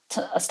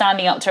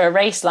standing up to a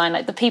race line,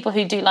 like the people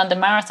who do London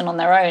Marathon on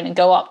their own and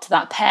go up to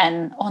that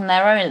pen on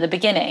their own at the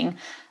beginning,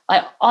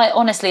 I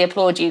honestly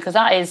applaud you, because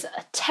that is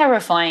a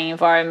terrifying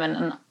environment.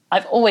 And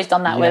I've always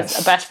done that with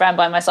a best friend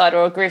by my side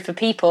or a group of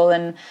people.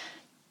 And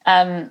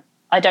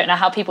I don't know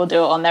how people do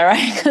it on their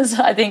own, because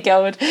I think it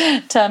would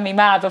turn me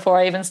mad before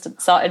I even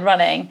started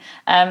running.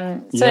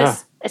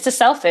 It's a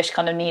selfish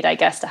kind of need, I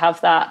guess, to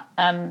have that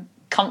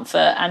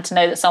comfort and to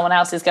know that someone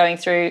else is going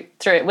through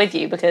it with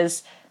you,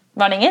 because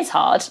running is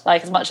hard.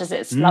 Like, as much as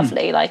it's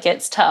lovely, like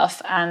it's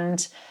tough.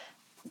 And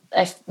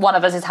if one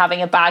of us is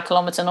having a bad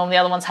kilometre and the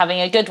other one's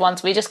having a good one,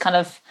 so we just kind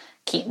of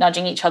keep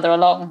nudging each other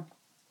along.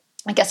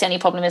 I guess the only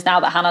problem is now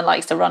that Hannah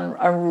likes to run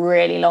a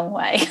really long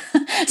way.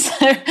 So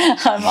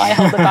I might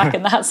hold her back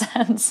in that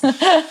sense.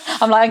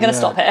 I'm like, I'm going to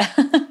stop here.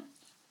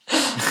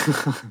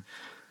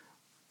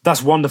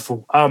 That's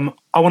wonderful. I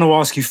want to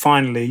ask you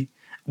finally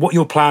what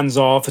your plans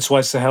are for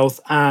Twice the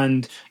Health,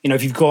 and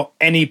if you've got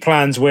any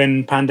plans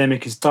when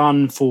pandemic is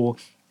done for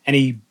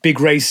any big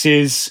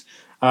races.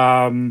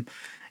 What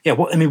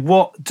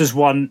does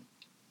one?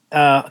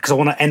 Because I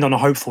want to end on a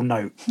hopeful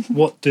note.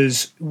 What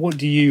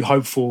do you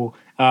hope for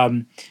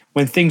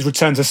when things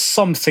return to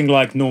something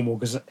like normal?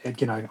 Because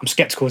I'm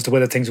skeptical as to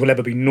whether things will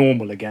ever be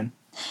normal again.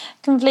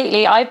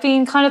 Completely. I've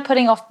been kind of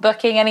putting off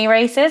booking any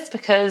races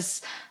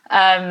because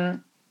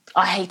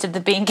I hated the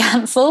being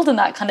cancelled and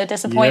that kind of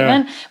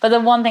disappointment. Yeah. But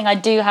the one thing I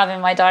do have in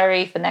my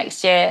diary for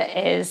next year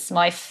is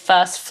my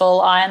first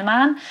full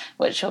Ironman,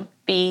 which will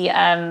be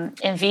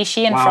in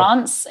Vichy in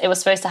France. It was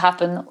supposed to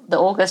happen the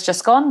August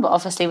just gone, but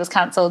obviously was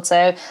cancelled.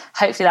 So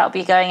hopefully that'll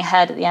be going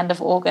ahead at the end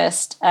of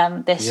August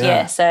this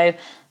year. So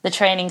the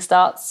training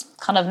starts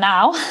kind of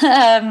now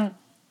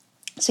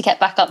to get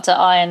back up to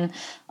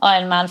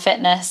Ironman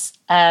fitness.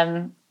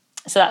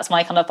 So that's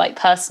my kind of like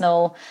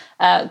personal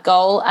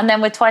goal. And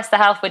then with Twice the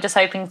Health, we're just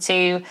hoping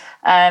to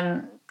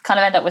kind of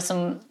end up with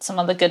some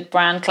other good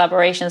brand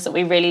collaborations that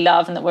we really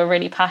love and that we're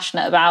really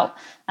passionate about,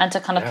 and to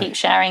kind of keep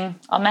sharing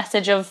our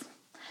message of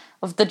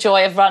the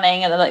joy of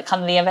running and like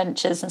kind of the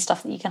adventures and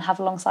stuff that you can have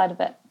alongside of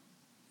it.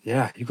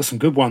 Yeah, you've got some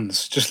good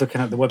ones. Just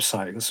looking at the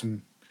website, you've got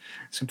some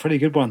pretty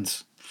good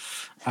ones.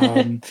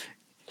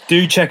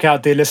 Do check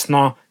out, dear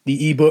listener,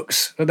 the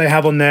ebooks that they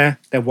have on there.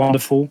 They're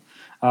wonderful.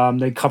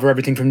 They cover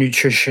everything from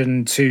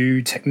nutrition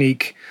to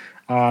technique,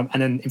 and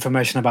then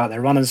information about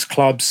their runners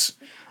clubs,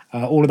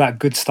 all of that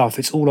good stuff.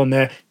 It's all on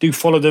there. Do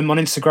follow them on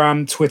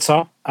Instagram,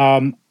 Twitter.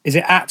 Is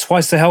it at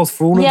Twice the Health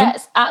for all of them? Yeah,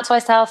 it's at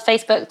Twice the Health,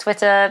 Facebook,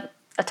 Twitter,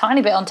 a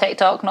tiny bit on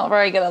TikTok, not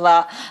very good at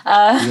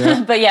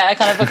that. But yeah,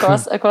 kind of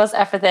across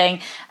everything.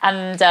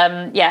 And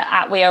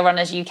at We Are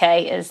Runners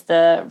UK is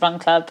the run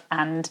club,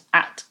 and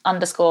at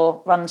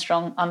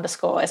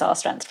 _RunStrong_ is our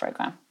strength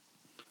program.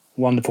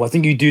 Wonderful. I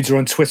think you dudes are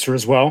on Twitter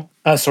as well.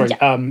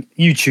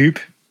 YouTube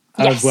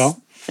as well.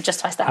 For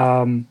just Twice the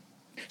Health.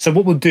 So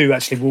what we'll do,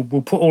 actually,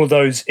 we'll put all of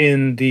those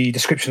in the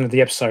description of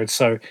the episode,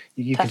 so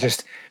you can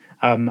just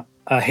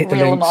hit the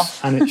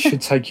links and it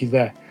should take you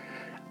there.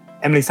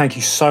 Emily, thank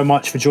you so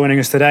much for joining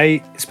us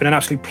today. It's been an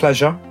absolute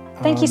pleasure.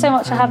 Thank you so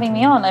much for having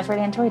me on. I've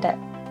really enjoyed it.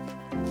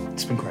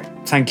 It's been great.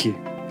 Thank you.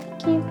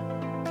 Thank you.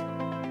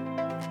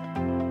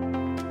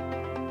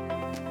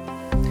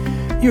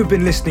 You have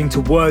been listening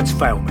to Words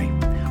Fail Me,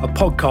 a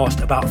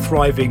podcast about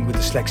thriving with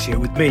dyslexia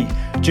with me,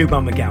 Juba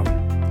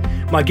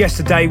McGowan. My guest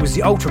today was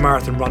the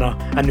ultramarathon runner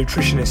and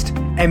nutritionist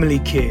Emily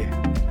Keir.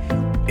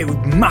 It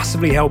would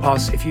massively help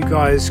us if you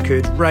guys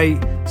could rate,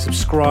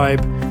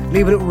 subscribe,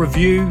 leave a little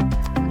review,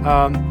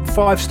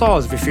 5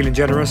 stars if you're feeling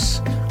generous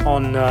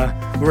on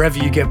wherever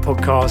you get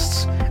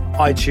podcasts,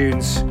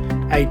 iTunes,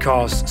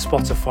 Acast,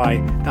 Spotify.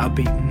 That would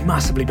be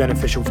massively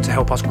beneficial to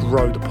help us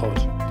grow the pod.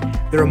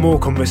 There are more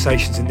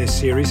conversations in this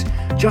series.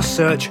 Just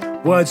search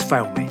Words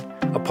Fail Me,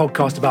 a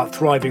podcast about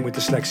thriving with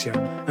dyslexia,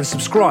 and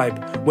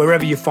subscribe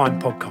wherever you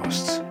find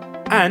podcasts.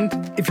 And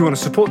if you want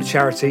to support the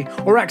charity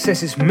or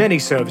access its many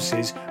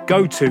services,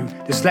 go to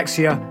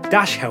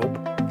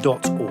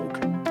dyslexia-help.org.